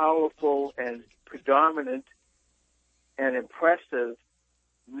and powerful and predominant and impressive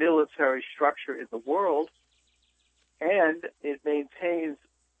military structure in the world, and it maintains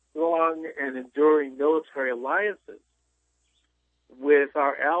strong and enduring military alliances with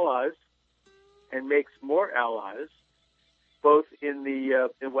our allies and makes more allies, both in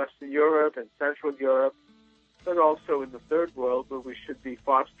Western Europe and Central Europe, but also in the Third World, where we should be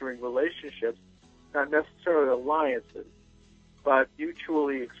fostering relationships, not necessarily alliances, but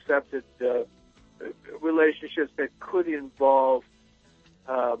mutually accepted relationships that could involve,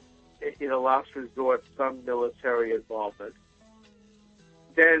 in a last resort, some military involvement.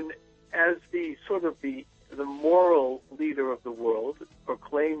 Then, as the moral leader of the world,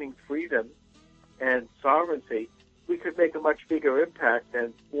 proclaiming freedom and sovereignty, we could make a much bigger impact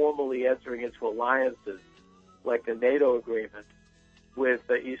than formally entering into alliances like the NATO agreement with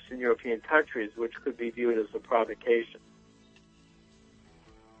the Eastern European countries, which could be viewed as a provocation.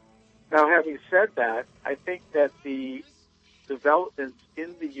 Now, having said that, I think that the developments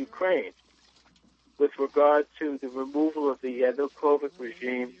in the Ukraine with regard to the removal of the Yanukovych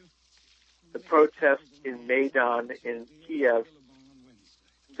regime, the protests in Maidan in Kiev,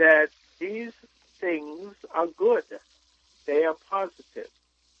 that these things are good. They are positive.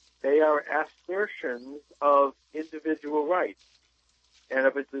 They are assertions of individual rights and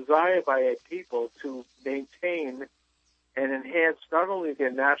of a desire by a people to maintain and enhance not only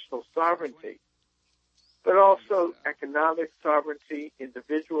their national sovereignty, but also economic sovereignty,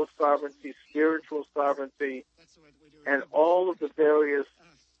 individual sovereignty, spiritual sovereignty, and all of the various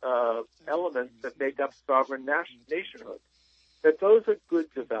elements that make up sovereign nationhood. That those are good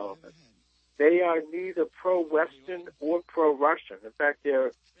developments. They are neither pro-Western or pro-Russian. In fact,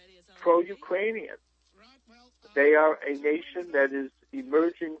 they're pro-Ukrainian. They are a nation that is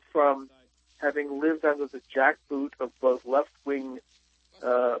emerging from having lived under the jackboot of both left-wing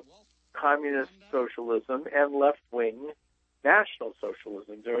communist socialism and left-wing national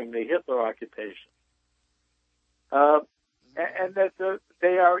socialism during the Hitler occupation. And that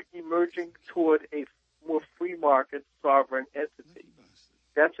they are emerging toward a more free market sovereign entity.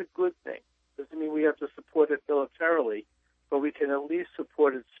 That's a good thing. Doesn't mean we have to support it militarily, but we can at least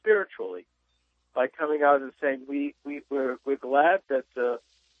support it spiritually by coming out and saying we're glad that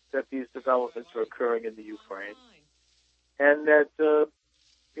these developments are occurring in the Ukraine, and that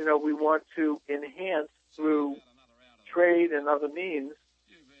we want to enhance through trade and other means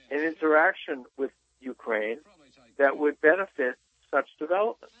an interaction with Ukraine that would benefit such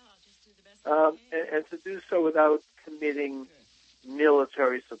development, and to do so without committing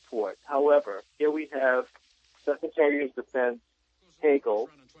military support. However, here we have Secretary of Defense Hagel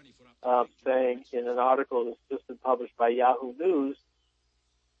saying in an article that's just been published by Yahoo News,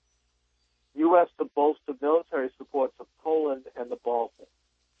 U.S. to bolster military support to Poland and the Baltics.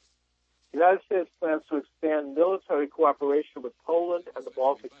 The United States plans to expand military cooperation with Poland and the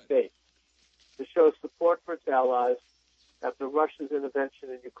Baltic states to show support for its allies after Russia's intervention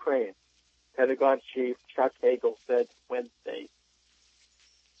in Ukraine, Pentagon Chief Chuck Hagel said Wednesday.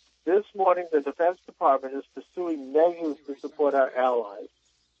 This morning, the Defense Department is pursuing measures to support our allies,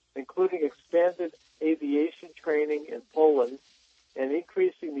 including expanded aviation training in Poland and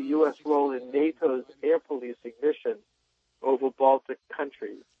increasing the U.S. role in NATO's air policing mission over Baltic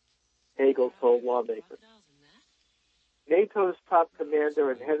countries. Hagel told lawmakers. NATO's top commander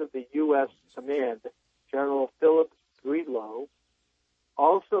and head of the U.S. command, General Philip Grillo,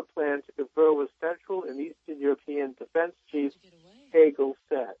 also planned to confer with Central and Eastern European defense chiefs, Hagel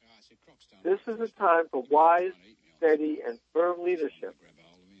said. This is a time for wise, steady, and firm leadership,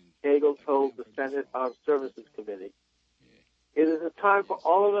 Hagel told the Senate Armed Services Committee. It is a time for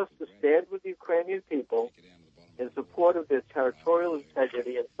all of us to stand with the Ukrainian people in support of their territorial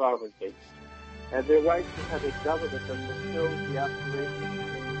integrity and sovereignty, and their right to have a government that fulfills the aspirations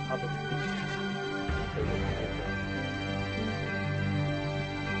of its people.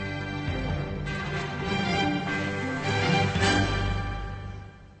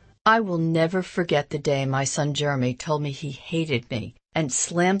 I will never forget the day my son Jeremy told me he hated me and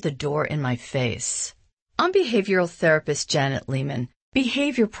slammed the door in my face. I'm behavioral therapist Janet Lehman.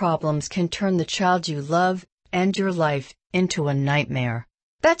 Behavior problems can turn the child you love and your life into a nightmare.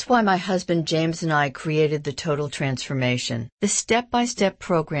 That's why my husband James and I created the Total Transformation, the step-by-step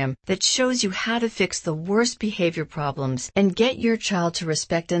program that shows you how to fix the worst behavior problems and get your child to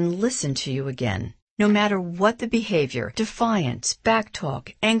respect and listen to you again. No matter what the behavior, defiance,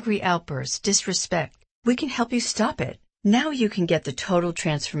 backtalk, angry outbursts, disrespect, we can help you stop it. Now you can get the Total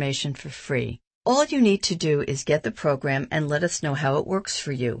Transformation for free. All you need to do is get the program and let us know how it works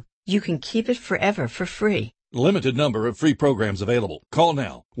for you. You can keep it forever for free. Limited number of free programs available. Call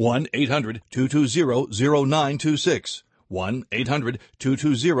now. 1-800-220-0926.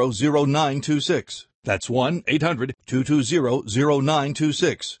 1-800-220-0926. That's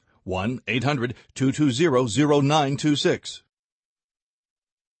 1-800-220-0926. 1-800-220-0926.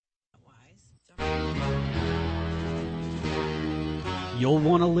 You'll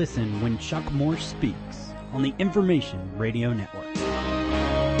want to listen when Chuck Morse speaks on the Information Radio Network.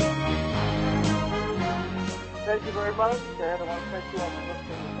 Thank you very much, and I want to thank you all for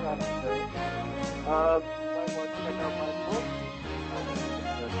listening to us today. I want to check out my book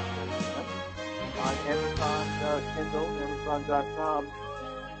on Amazon Kindle, Amazon.com.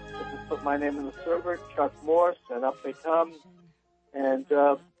 Just put my name in the server, Chuck Morse, and up they come. And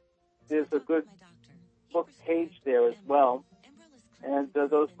there's a good book page there as well. And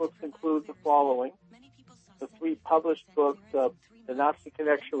those books include the following: the 3 published books, The Nazi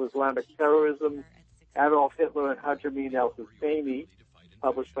Connection with Islamic Terrorism, Adolf Hitler and Hajjamin al-Husseini,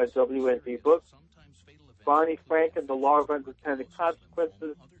 published by WND Books; Barney Frank and the Law of Unintended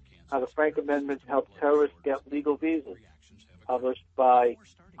Consequences, How the Frank Amendment Helped Terrorists Get Legal Visas, published by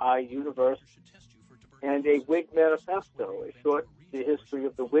iUniverse; and A Whig Manifesto, a short history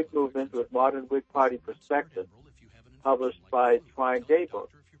of the Whig movement with modern Whig Party perspective, published by Twine Day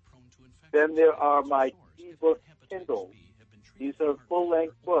Books. Then there are my e-book Kindles. These are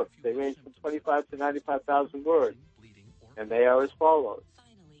full-length books. They range from 25 to 95,000 words, and they are as follows: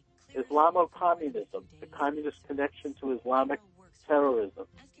 Islamo-Communism, the communist connection to Islamic terrorism.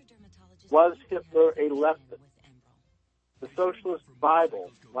 Was Hitler a leftist? The Socialist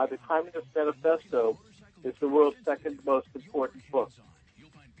Bible, why the Communist Manifesto is the world's second most important book.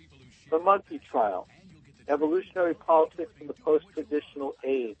 The Monkey Trial, Evolutionary Politics in the Post-Traditional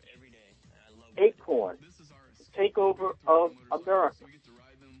Age. Acorn, The Takeover of America.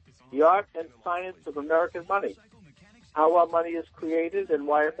 The Art and Science of American Money, How our money is created and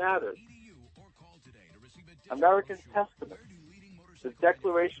why it matters. American Testament, The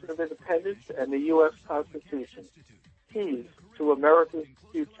Declaration of Independence and the U.S. Constitution, Keys to America's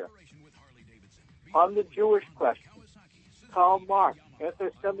Future. On the Jewish Question, Karl Marx,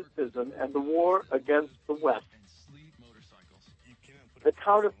 Anti-Semitism and the War Against the West. The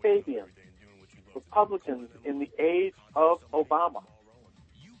Counterfabians, Republicans in the Age of Obama.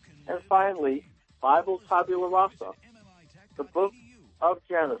 And finally, Bible Tabula Rasa, the Book of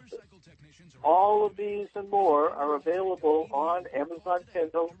Genesis. All of these and more are available on Amazon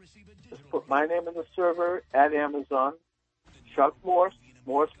Kindle. Just put my name in the server at Amazon. Chuck Morse,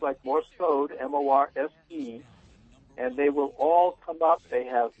 Morse like Morse code, M-O-R-S-E, and they will all come up. They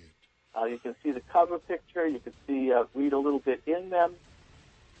have, you can see the cover picture. You can see, read a little bit in them.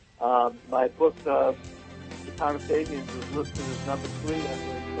 My book, The Counterfabians, is listed as number 3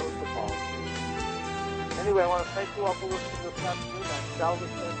 under social policy. Anyway, I want to thank you all for listening this afternoon. I'm Salvador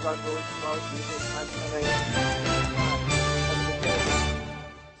Smith, tomorrow, usual time, 10 a.m.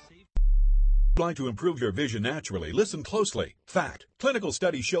 Like to improve your vision naturally, listen closely. Fact. Clinical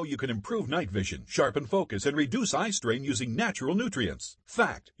studies show you can improve night vision, sharpen focus, and reduce eye strain using natural nutrients.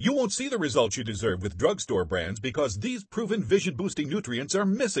 Fact. You won't see the results you deserve with drugstore brands because these proven vision-boosting nutrients are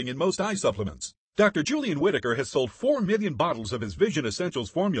missing in most eye supplements. Dr. Julian Whitaker has sold 4 million bottles of his Vision Essentials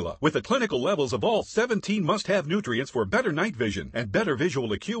formula with the clinical levels of all 17 must-have nutrients for better night vision and better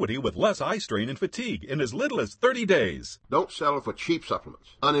visual acuity with less eye strain and fatigue in as little as 30 days. Don't settle for cheap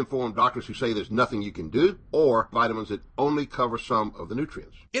supplements, uninformed doctors who say there's nothing you can do, or vitamins that only cover some of the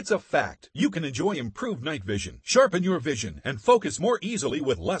nutrients. It's a fact. You can enjoy improved night vision, sharpen your vision, and focus more easily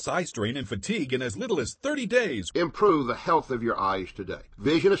with less eye strain and fatigue in as little as 30 days. Improve the health of your eyes today.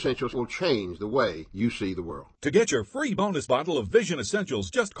 Vision Essentials will change the way you see the world. To get your free bonus bottle of Vision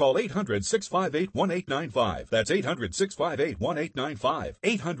Essentials, just call 800-658-1895. That's 800-658-1895.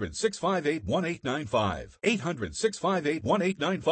 800-658-1895. 800-658-1895.